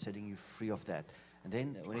and setting you free of that. And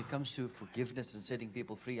then when it comes to forgiveness and setting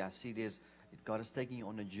people free, I see God is taking you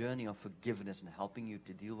on a journey of forgiveness and helping you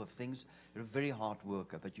to deal with things. You're a very hard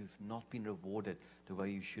worker, but you've not been rewarded the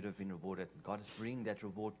way you should have been rewarded. God is bringing that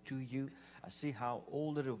reward to you. I see how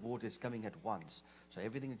all the reward is coming at once. So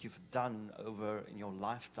everything that you've done over in your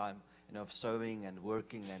lifetime, of sowing and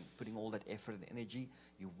working and putting all that effort and energy,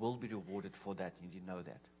 you will be rewarded for that. You need to know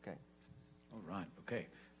that. Okay. All right. Okay.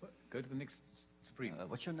 Go to the next Supreme.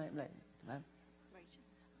 What's your name? Rachel.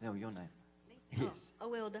 No, your name. Me? Yes. Oh,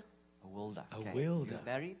 Awilda. Awilda. Okay. Awilda. You're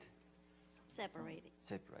married? Separated.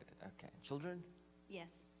 Separated. Okay. Children?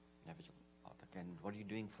 Yes. You have a child. Okay. And what are you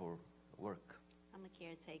doing for work? I'm a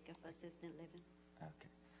caretaker for assisted living. Okay.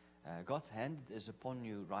 God's hand is upon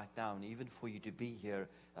you right now, and even for you to be here,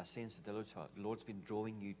 I sense that the Lord's been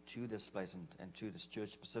drawing you to this place and to this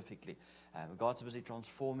church specifically. God's busy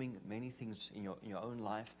transforming many things in your own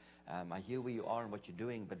life. I hear where you are and what you're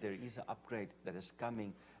doing, but there is an upgrade that is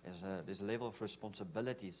coming. There's a level of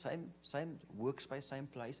responsibility, same workspace, same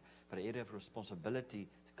place, but an area of responsibility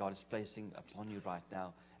that God is placing upon you right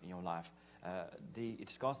now in your life.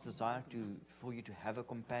 It's God's desire for you to have a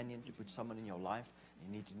companion, to put someone in your life.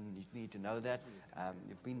 You need to know that.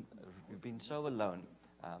 You've been so alone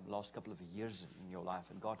last couple of years in your life,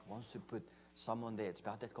 and God wants to put someone there. It's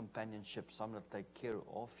about that companionship, someone to take care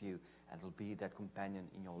of you, and will be that companion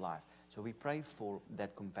in your life. So we pray for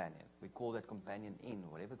that companion. We call that companion in.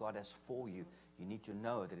 Whatever God has for you, you need to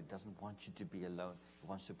know that He doesn't want you to be alone. He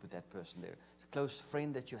wants to put that person there. It's a close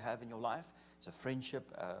friend that you have in your life. It's a friendship,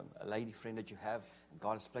 a lady friend that you have. And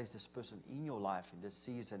God has placed this person in your life in this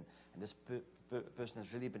season. And this person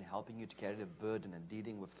has really been helping you to carry the burden and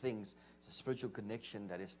dealing with things. It's a spiritual connection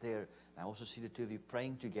that is there. And I also see the two of you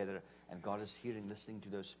praying together. And God is hearing, listening to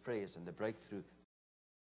those prayers and the breakthrough.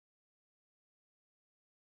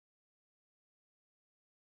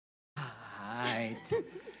 Right. The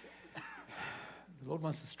Lord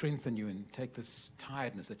wants to strengthen you and take this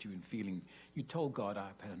tiredness that you've been feeling. You told God,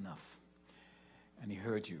 I've had enough. And He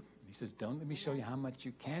heard you. He says, don't let me show you how much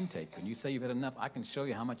you can take. When you say you've had enough, I can show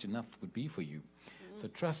you how much enough would be for you. So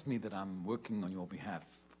trust me that I'm working on your behalf,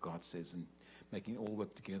 God says, and making it all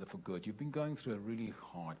work together for good. You've been going through a really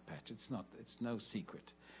hard patch. It's no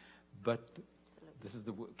secret. But this is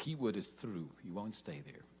the key word is through. You won't stay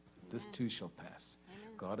there. This too shall pass.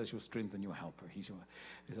 God is your strength and your helper.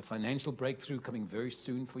 There's a financial breakthrough coming very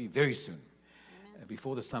soon for you, very soon.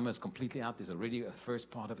 Before the summer is completely out, there's already a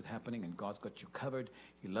first part of it happening, and God's got you covered.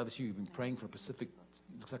 He loves you. You've been praying for a Pacific,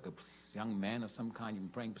 looks like a young man of some kind. You've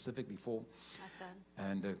been praying Pacific before. My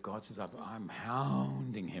son. And God says, I'm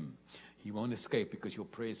hounding him. He won't escape because your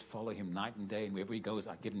prayers follow him night and day, and wherever he goes,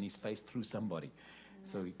 I get in his face through somebody.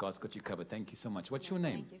 So God's got you covered. Thank you so much. What's your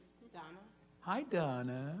name? Thank you. Donna. Hi,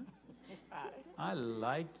 Donna. I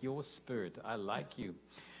like your spirit. I like you.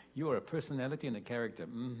 You are a personality and a character.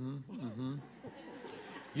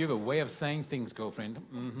 You have a way of saying things, girlfriend.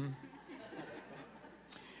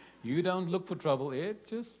 You don't look for trouble. It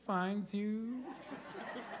just finds you.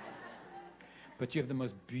 But you have the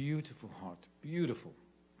most beautiful heart. Beautiful.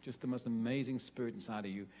 Just the most amazing spirit inside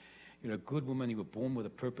of you. You're a good woman. You were born with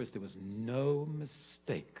a purpose. There was no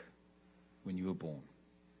mistake when you were born.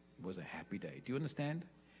 It was a happy day. Do you understand?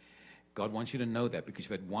 God wants you to know that because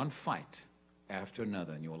you've had one fight after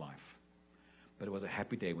another in your life. But it was a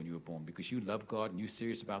happy day when you were born because you love God and you're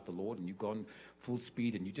serious about the Lord and you've gone full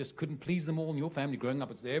speed and you just couldn't please them all in your family growing up.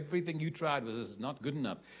 It's everything you tried was not good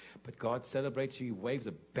enough. But God celebrates you. He waves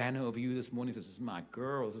a banner over you this morning. He says, this is my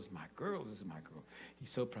girl. This is my girl. This is my girl. He's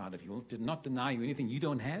so proud of you. He did not deny you anything you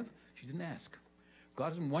don't have. She didn't ask. God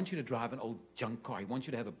doesn't want you to drive an old junk car. He wants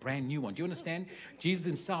you to have a brand new one. Do you understand? Jesus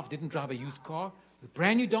himself didn't drive a used car. A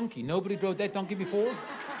brand new donkey. Nobody drove that donkey before.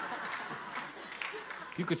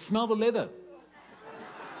 You could smell the leather.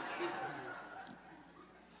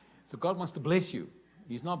 So God wants to bless you.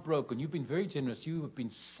 He's not broken. You've been very generous. You have been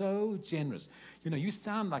so generous. You know, you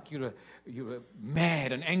sound like you're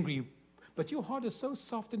mad and angry, but your heart is so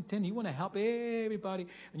soft and tender. You want to help everybody,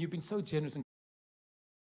 and you've been so generous. And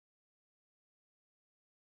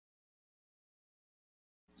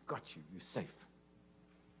it's got you. You're safe.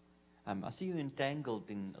 I see you entangled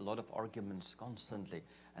in a lot of arguments constantly,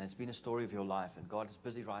 and it's been a story of your life, and God is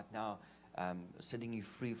busy right now setting you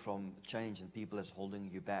free from change and people that's holding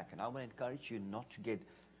you back. And I want to encourage you not to get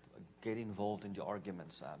involved in the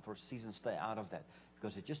arguments. For a season, stay out of that,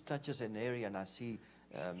 because it just touches an area, and I see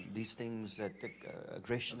these things, that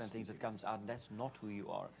aggression and things that comes out, and that's not who you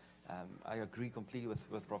are. I agree completely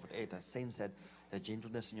with Prophet Ed. I sense that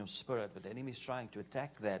gentleness in your spirit, but the enemy is trying to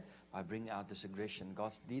attack that by bringing out this aggression.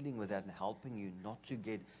 God's dealing with that and helping you not to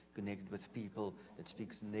get connected with people that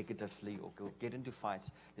speaks negatively or get into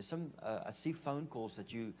fights. There's some, I see phone calls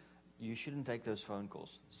that you shouldn't take those phone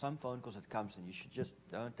calls. Some phone calls that comes and you should just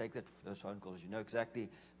don't take those phone calls. You know exactly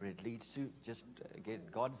where it leads to. Just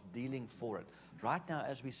God's dealing for it. Right now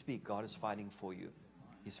as we speak, God is fighting for you.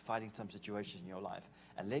 He's fighting some situations in your life.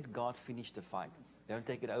 And let God finish the fight. Don't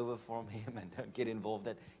take it over from him and don't get involved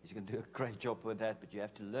in that. He's going to do a great job with that, but you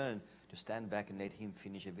have to learn to stand back and let him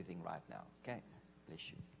finish everything right now. Okay? Bless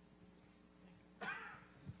you. Thank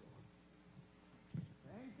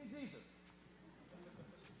you, Jesus.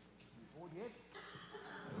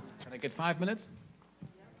 Can I get 5 minutes? I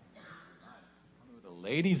don't know where the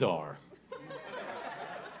ladies are.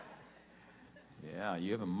 Yeah,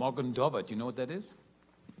 you have a Mogun Dova. Do you know what that is?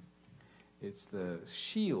 It's the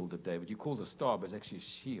shield of David. You call it a star, but it's actually a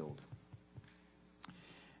shield.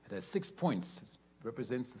 It has 6 points. It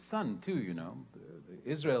represents the sun, too, you know.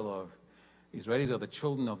 The Israelis are the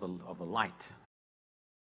children of the light.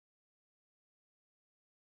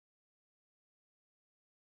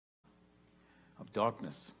 Of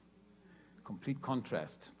darkness. Complete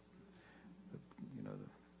contrast. You know, the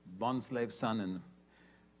bond slave son and the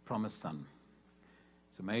promised son.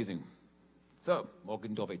 It's amazing. So,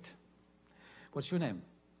 Morgan David. What's your name?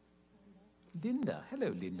 Linda.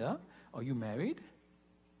 Hello, Linda. Are you married?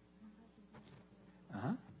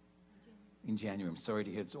 Uh-huh. In January. I'm sorry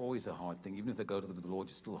to hear. It's always a hard thing. Even if they go to the Lord,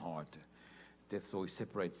 it's still hard. Death always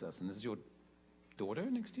separates us. And this is your daughter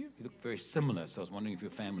next to you? You look very similar, so I was wondering if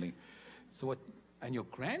you're family. So what? And your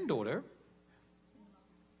granddaughter?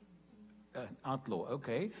 Outlaw.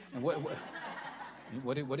 Okay. And what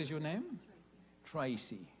is your name?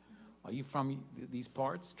 Tracy. Are you from these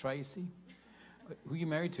parts, Tracy? Who are you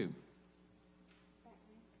married to?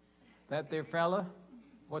 That there fella?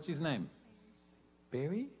 What's his name?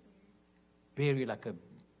 Berry? Berry like a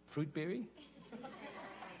fruit berry?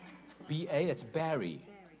 B-A, it's Barry.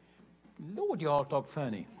 Lord, you all talk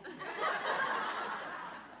funny.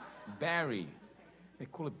 Barry. They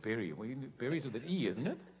call it Berry. Well, berries with an E, isn't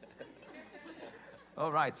it?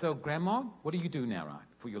 All right, so Grandma, what do you do now, right,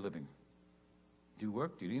 for your living? Do you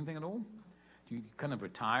work? Do you do anything at all? Do you kind of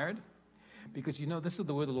retired? Because, you know, this is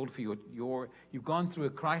the word of the Lord for you. You've gone through a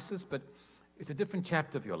crisis, but it's a different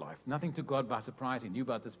chapter of your life. Nothing took God by surprise. He knew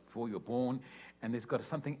about this before you were born, and there's got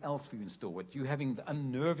something else for you in store. What you having the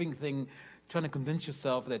unnerving thing, trying to convince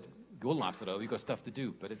yourself that your life's not over, you've got stuff to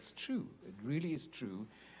do. But it's true. It really is true.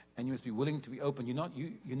 And you must be willing to be open. You're not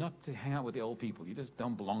to hang out with the old people. You just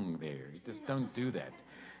don't belong there. You just don't do that.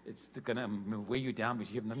 It's going to weigh you down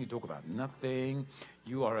because you have nothing to talk about. Nothing.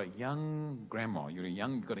 You are a young grandma.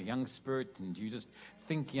 You've got a young spirit, and you just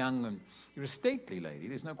think young, and you're a stately lady.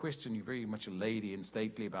 There's no question you're very much a lady and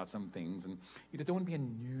stately about some things, and you just don't want to be a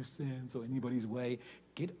nuisance or anybody's way.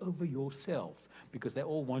 Get over yourself, because they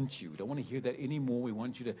all want you. We don't want to hear that anymore. We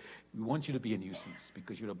want you to be a nuisance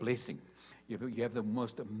because you're a blessing. You have the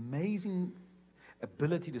most amazing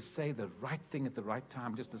ability to say the right thing at the right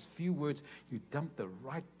time. Just as few words, you dump the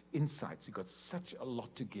right insights. You've got such a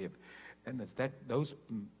lot to give. And it's those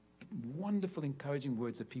wonderful, encouraging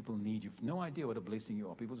words that people need. You've no idea what a blessing you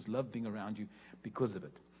are. People just love being around you because of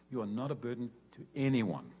it. You are not a burden to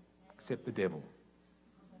anyone except the devil.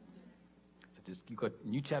 So you've got a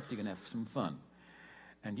new chapter, you're going to have some fun.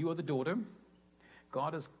 And you are the daughter.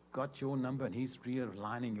 God has got your number, and He's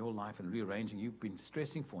realigning your life and rearranging. You've been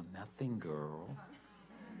stressing for nothing, girl.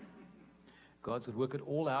 God's going to work it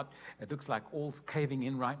all out. It looks like all's caving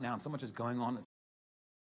in right now, and so much is going on.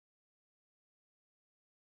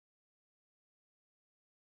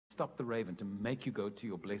 Stop the raven to make you go to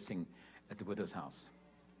your blessing at the widow's house.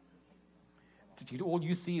 All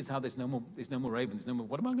you see is how there's no more ravens, no more.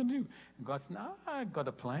 What am I going to do? And God said, "No, I got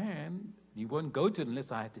a plan. You won't go to it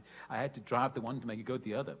unless I had to drive the one to make you go to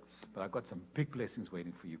the other. But I've got some big blessings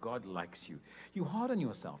waiting for you. God likes you. You're hard on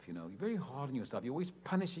yourself, you know. You're very hard on yourself. You're always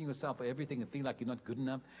punishing yourself for everything and feel like you're not good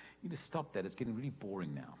enough. You need to stop that. It's getting really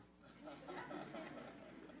boring now.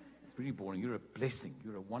 It's really boring. You're a blessing.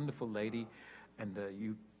 You're a wonderful lady, and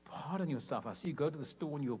you hard on yourself. I see you go to the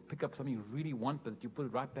store and you'll pick up something you really want, but you put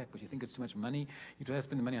it right back because you think it's too much money. You try to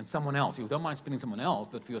spend the money on someone else. You don't mind spending someone else,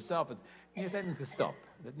 but for yourself, that needs to stop.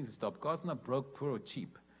 That needs to stop. God's not broke, poor, or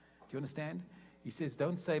cheap. Do you understand? He says,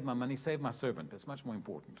 don't save my money, save my servant. That's much more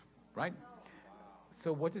important, right?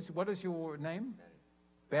 So what is your name?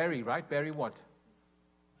 Barry, right? Barry what?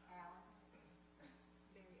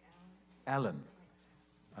 Alan.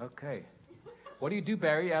 Okay. What do you do,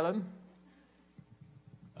 Barry, Alan?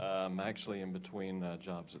 I'm actually in between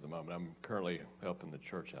jobs at the moment. I'm currently helping the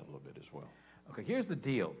church out a little bit as well. Okay, here's the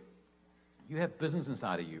deal. You have business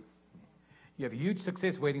inside of you. You have huge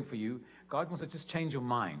success waiting for you. God wants to just change your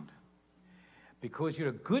mind. Because you're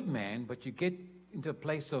a good man, but you get into a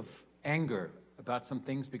place of anger about some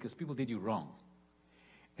things because people did you wrong.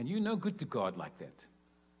 And you're no good to God like that.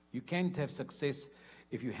 You can't have success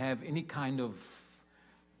if you have any kind of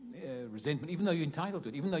resentment, even though you're entitled to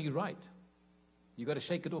it, even though you're right. You've got to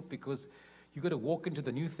shake it off because you've got to walk into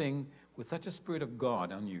the new thing with such a spirit of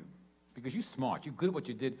God on you. Because you're smart, you're good at what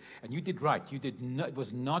you did, and you did right. You did not, it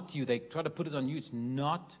was not you. They try to put it on you. It's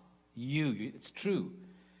not you. It's true.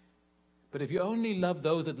 But if you only love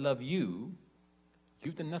those that love you,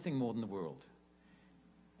 you've done nothing more than the world.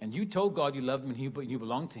 And you told God you loved him and you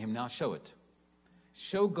belong to him. Now show it.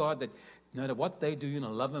 Show God that no matter what they do, you're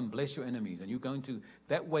going to love them, bless your enemies. And you're going to,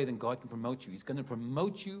 that way, then God can promote you. He's going to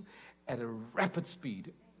promote you at a rapid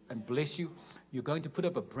speed and bless you. You're going to put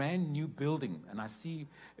up a brand new building. And I see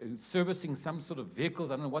servicing some sort of vehicles.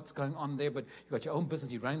 I don't know what's going on there, but you've got your own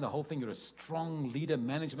business. You're running the whole thing. You're a strong leader,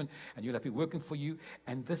 management, and you'll have people working for you.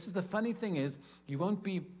 And this is the funny thing is, you'll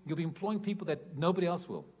be employing people that nobody else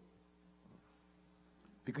will.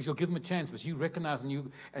 Because you'll give them a chance, but you recognize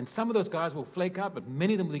and some of those guys will flake out, but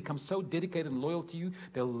many of them will become so dedicated and loyal to you,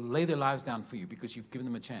 they'll lay their lives down for you because you've given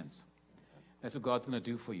them a chance. That's what God's going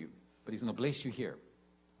to do for you. But he's going to bless you here.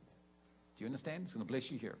 Do you understand? He's going to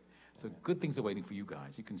bless you here. So good things are waiting for you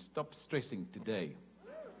guys. You can stop stressing today.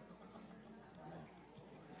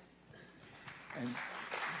 And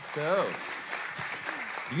so,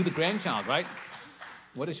 you're the grandchild, right?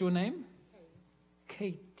 What is your name?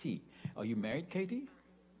 Katie. Are you married, Katie?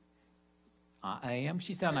 I am.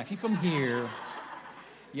 She sounds like she's from here.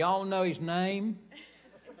 Y'all know his name?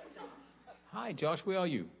 Hi, Josh. Where are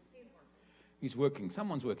you? He's working.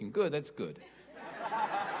 Someone's working. Good. That's good.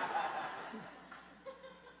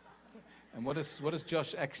 And what does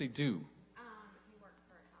Josh actually do? He works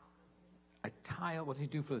for a tile company. A tile? What does he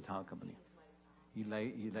do for the tile company? He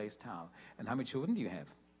lays tile. And how many children do you have? 3.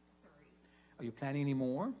 Are you planning any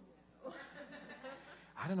more?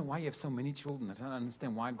 I don't know why you have so many children. I don't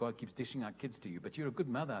understand why God keeps dishing out kids to you. But you're a good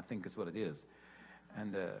mother, I think is what it is.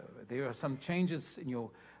 And there are some changes in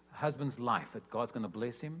your husband's life that God's going to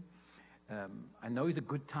bless him. I know he's a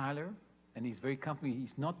good tiler, and he's very comfortable.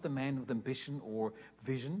 He's not the man with ambition or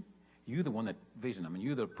vision. You're the one that vision. I mean,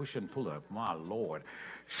 you're the pusher and puller. My Lord.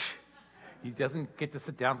 He doesn't get to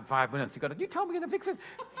sit down for 5 minutes. You tell me to fix it.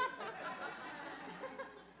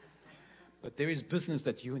 But there is business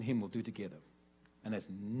that you and him will do together. And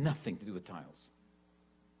has nothing to do with tiles.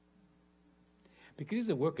 Because he's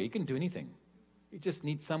a worker, he can do anything. He just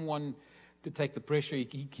needs someone to take the pressure.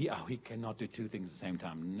 He cannot do 2 things at the same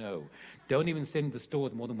time. No. Don't even send the store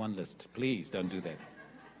with more than 1 list. Please don't do that.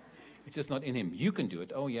 It's just not in him. You can do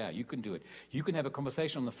it. Oh, yeah, you can do it. You can have a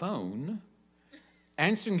conversation on the phone,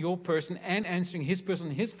 answering your person and answering his person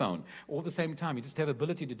on his phone all at the same time. You just have the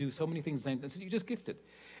ability to do so many things at the same time. So you're just gifted.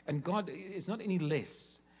 And God is not any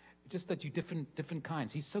less. Just that you're different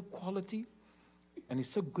kinds. He's so quality, and he's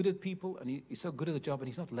so good at people, and he's so good at the job, and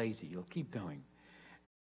he's not lazy. He'll keep going.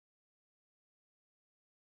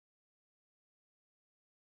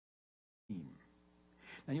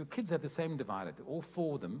 Now, your kids have the same divided. All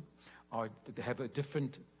 4 of them have a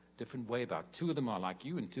different way about it. 2 of them are like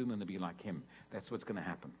you, and 2 of them will be like him. That's what's going to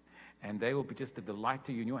happen. And they will be just a delight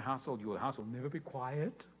to you in your household. Your house will never be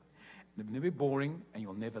quiet, never be boring, and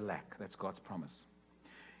you'll never lack. That's God's promise.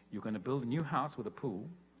 You're going to build a new house with a pool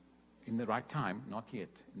in the right time, not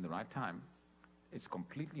yet, in the right time. It's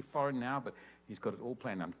completely foreign now, but he's got it all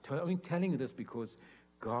planned. I'm only telling you this because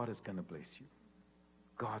God is going to bless you.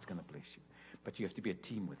 God's going to bless you. But you have to be a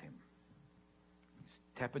team with him.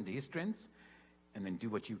 Tap into his strengths and then do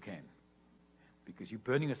what you can. Because you're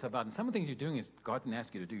burning yourself out. And some of the things you're doing is God didn't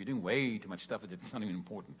ask you to do. You're doing way too much stuff that's not even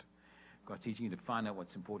important. God's teaching you to find out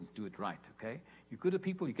what's important, do it right, okay? You're good at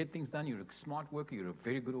people, you get things done, you're a smart worker, you're a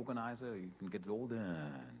very good organizer, you can get it all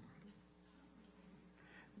done.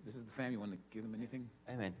 This is the family. You want to give them anything?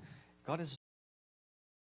 Amen. God is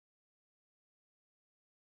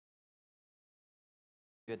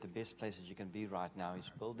you're at the best place that you can be right now.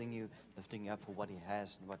 He's building you, lifting you up for what he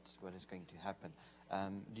has and what is going to happen.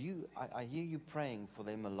 I hear you praying for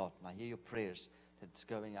them a lot, and I hear your prayers that's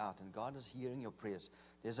going out, and God is hearing your prayers.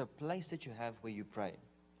 There's a place that you have where you pray.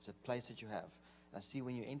 There's a place that you have. And I see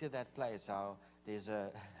when you enter that place how there's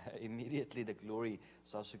immediately the glory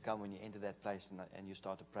starts to come when you enter that place and you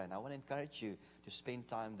start to pray. And I want to encourage you to spend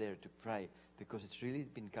time there to pray, because it's really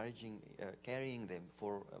been carrying them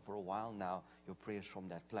for a while now, your prayers from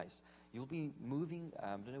that place. You'll be moving,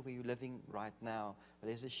 I don't know where you're living right now, but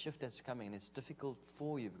there's a shift that's coming, and it's difficult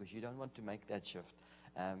for you because you don't want to make that shift.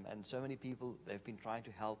 And so many people, they've been trying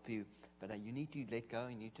to help you, but you need to let go,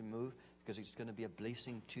 you need to move, because it's going to be a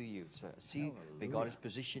blessing to you. So see where God is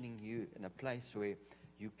positioning you in a place where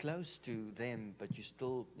you're close to them, but you're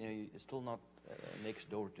still not next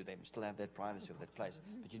door to them. You still have that privacy of that place.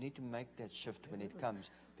 But you need to make that shift when it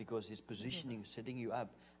comes, because He's positioning, setting you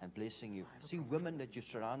up and blessing you. See women that you're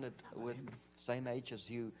surrounded with, same age as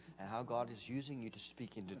you, and how God is using you to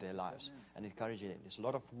speak into their lives and encouraging them. There's a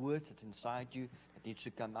lot of words that's inside you that needs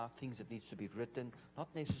to come out, things that needs to be written, not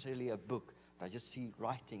necessarily a book, but I just see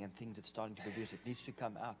writing and things that's starting to produce. It needs to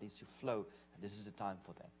come out, needs to flow, and this is the time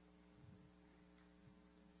for that.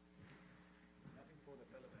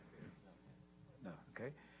 No,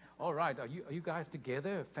 okay. All right, are you guys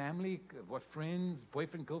together, family, what, friends,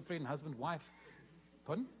 boyfriend, girlfriend, husband, wife?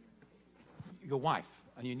 Pardon? Your wife,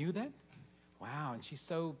 and you knew that? Wow, and she's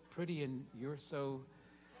so pretty, and you're so...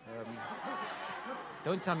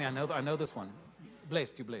 don't tell me, I know this one.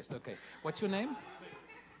 Blessed, you're blessed, okay. What's your name?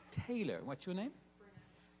 Taylor. What's your name?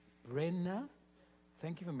 Brenna.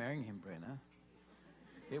 Thank you for marrying him, Brenna.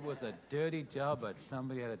 It was a dirty job, but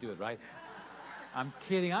somebody had to do it, right? I'm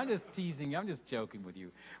kidding. I'm just teasing you. I'm just joking with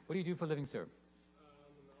you. What do you do for a living, sir?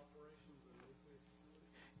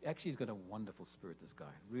 Actually, he's got a wonderful spirit, this guy.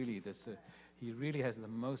 Really, he really has the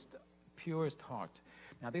most purest heart.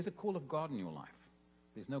 Now, there's a call of God in your life.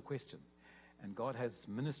 There's no question. And God has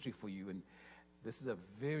ministry for you, and this is a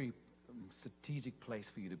very strategic place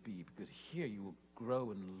for you to be, because here you will grow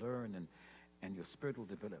and learn, and your spirit will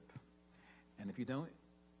develop. And if you don't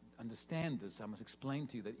understand this, I must explain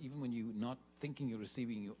to you that even when you're not thinking you're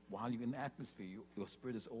receiving, while you're in the atmosphere, your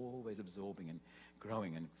spirit is always absorbing and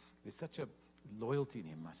growing. And there's such a loyalty in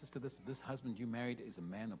him. My sister, this husband you married is a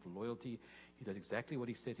man of loyalty. He does exactly what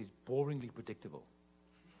he says. He's boringly predictable.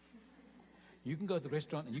 You can go to the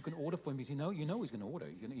restaurant and you can order for him because you know he's going to order.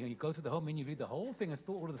 You go through the whole menu, read the whole thing, and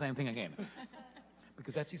still order the same thing again.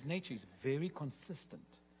 Because that's his nature. He's very consistent,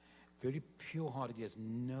 very pure-hearted. He has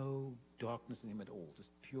no darkness in him at all,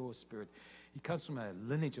 just pure spirit. He comes from a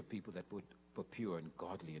lineage of people that were pure and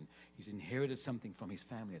godly, and he's inherited something from his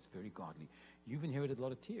family that's very godly. You've inherited a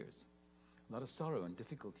lot of tears, a lot of sorrow and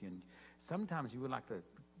difficulty, and sometimes you were like the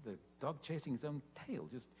dog chasing his own tail,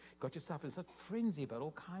 just got yourself in such frenzy about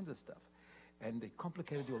all kinds of stuff. And it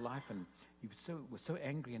complicated your life, and you were so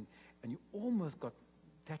angry, and you almost got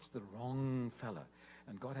attached to the wrong fella.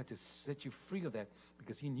 And God had to set you free of that,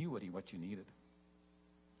 because He knew what you needed.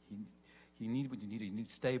 He needed what you needed. You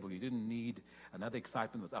needed stable. You didn't need another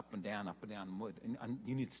excitement that was up and down, and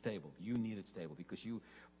you needed stable. You needed stable because you were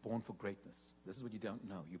born for greatness. This is what you don't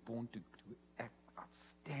know. You're born to act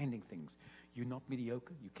outstanding things. You're not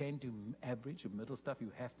mediocre. You can't do average or middle stuff.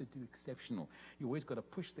 You have to do exceptional. You always got to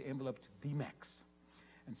push the envelope to the max.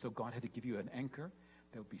 And so God had to give you an anchor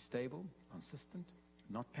that would be stable, consistent,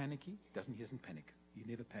 not panicky. He doesn't panic. He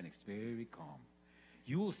never panics. Very calm.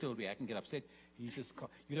 You will still react and get upset. He's just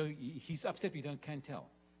he's upset, but you can't tell.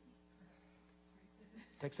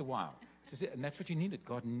 It takes a while. And that's what you needed.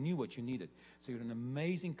 God knew what you needed. So you're an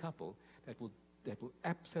amazing couple that will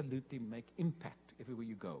absolutely make impact everywhere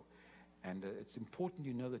you go. And it's important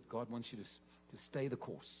you know that God wants you to stay the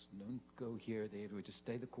course. Don't go here, there, everywhere. Just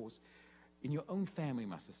stay the course. In your own family,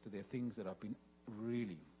 my sister, there are things that have been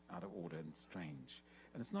really out of order and strange.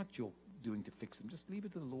 And it's not your doing to fix them. Just leave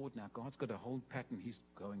it to the Lord now. God's got a whole pattern. He's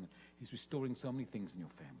restoring so many things in your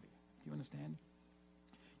family. Do you understand?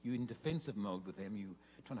 you're in defensive mode with them. You're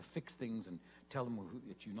trying to fix things and tell them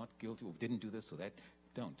that you're not guilty or didn't do this or that.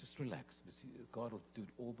 Don't. Just relax. God will do it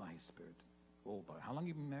all by His Spirit. How long have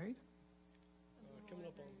you been married? Coming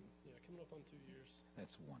up on 2 years.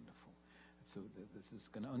 That's wonderful. So this is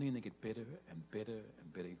going to only get better and better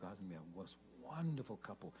and better. You guys are going to be a most wonderful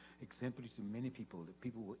couple, exemplary to many people. That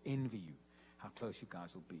people will envy you, how close you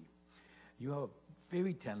guys will be. You are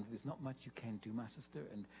very talented. There's not much you can do, my sister,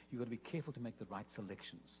 and you've got to be careful to make the right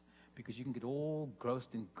selections, because you can get all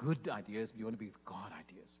grossed in good ideas, but you want to be with God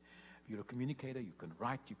ideas. You're a communicator. You can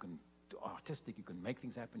write. You can do artistic. You can make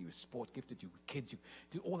things happen. You're a sport gifted. You're with kids. You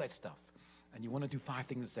do all that stuff, and you want to do 5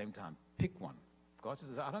 things at the same time. Pick one. God says,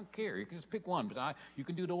 I don't care. You can just pick one, but you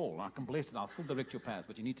can do it all. I can bless it. I'll still direct your paths,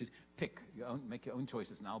 but you need to make your own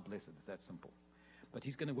choices, and I'll bless it. It's that simple. But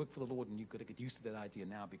He's going to work for the Lord, and you've got to get used to that idea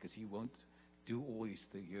now, because He won't do all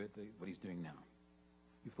what He's doing now.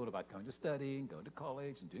 You've thought about going to study and going to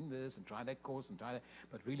college and doing this and try that course and try that,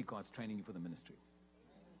 but really God's training you for the ministry.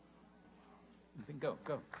 You think, go.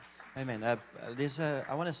 Amen. I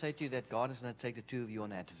want to say to you that God is going to take the two of you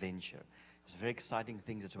on an adventure. There's very exciting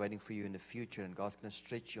things that's waiting for you in the future, and God's going to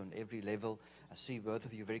stretch you on every level. I see both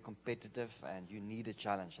of you very competitive, and you need a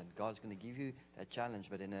challenge, and God's going to give you that challenge,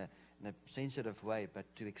 but in a sensitive way, but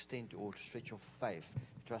to extend or to stretch your faith,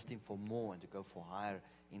 to trust Him for more and to go for higher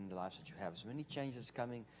in the lives that you have. So many changes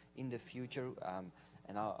coming in the future,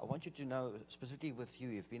 and I want you to know, specifically with you,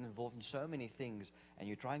 you've been involved in so many things, and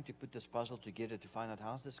you're trying to put this puzzle together to find out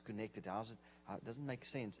how's this connected, how it doesn't make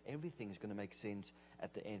sense. Everything is going to make sense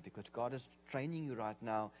at the end, because God is training you right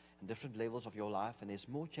now in different levels of your life, and there's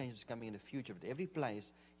more changes coming in the future. But every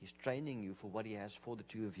place, He's training you for what He has for the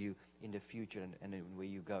two of you in the future and where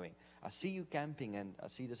you're going. I see you camping, and I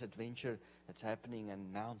see this adventure that's happening,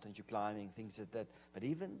 and mountains you're climbing, things like that. But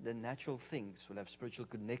even the natural things will have spiritual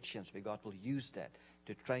connections where God will use that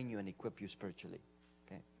to train you and equip you spiritually.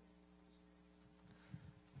 Okay.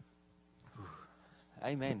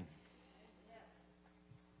 Amen.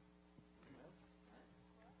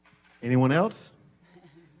 Anyone else?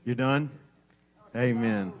 You're done?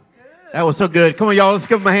 Amen. That was so good. Come on, y'all. Let's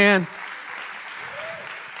give them a hand.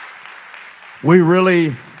 We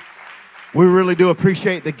really do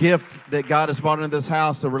appreciate the gift that God has brought into this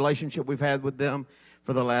house. The relationship we've had with them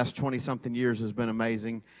for the last 20-something years has been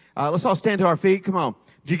amazing. Let's all stand to our feet. Come on.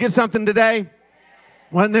 Did you get something today?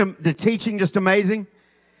 Wasn't the teaching just amazing?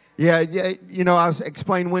 Yeah. You know, I was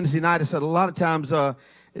explaining Wednesday night. I said a lot of times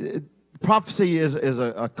prophecy is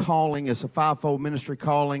a calling. It's a fivefold ministry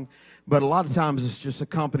calling. But a lot of times it's just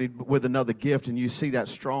accompanied with another gift, and you see that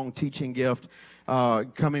strong teaching gift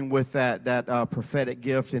coming with that prophetic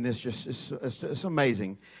gift, and it's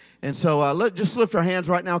amazing. And so just lift our hands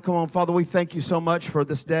right now. Come on, Father, we thank you so much for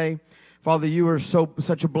this day. Father, you are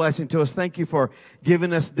such a blessing to us. Thank you for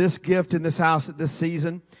giving us this gift in this house at this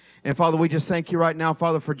season. And Father, we just thank you right now,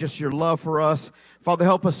 Father, for just your love for us. Father,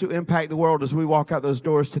 help us to impact the world as we walk out those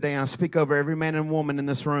doors today. And I speak over every man and woman in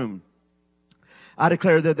this room. I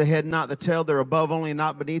declare they're the head, not the tail. They're above only,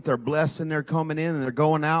 not beneath. They're blessed, and they're coming in, and they're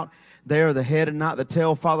going out. They are the head and not the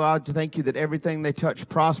tail. Father, I thank you that everything they touch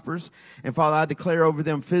prospers. And Father, I declare over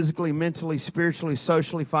them physically, mentally, spiritually,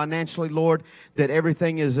 socially, financially, Lord, that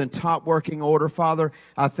everything is in top working order, Father.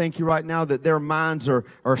 I thank you right now that their minds are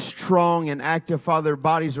strong and active, Father. Their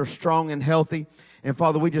bodies are strong and healthy. And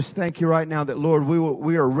Father, we just thank you right now that, Lord,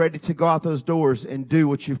 we are ready to go out those doors and do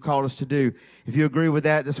what you've called us to do. If you agree with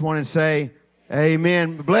that this morning, say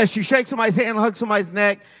amen. Bless you. Shake somebody's hand, hug somebody's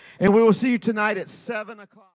neck, and we will see you tonight at 7 o'clock.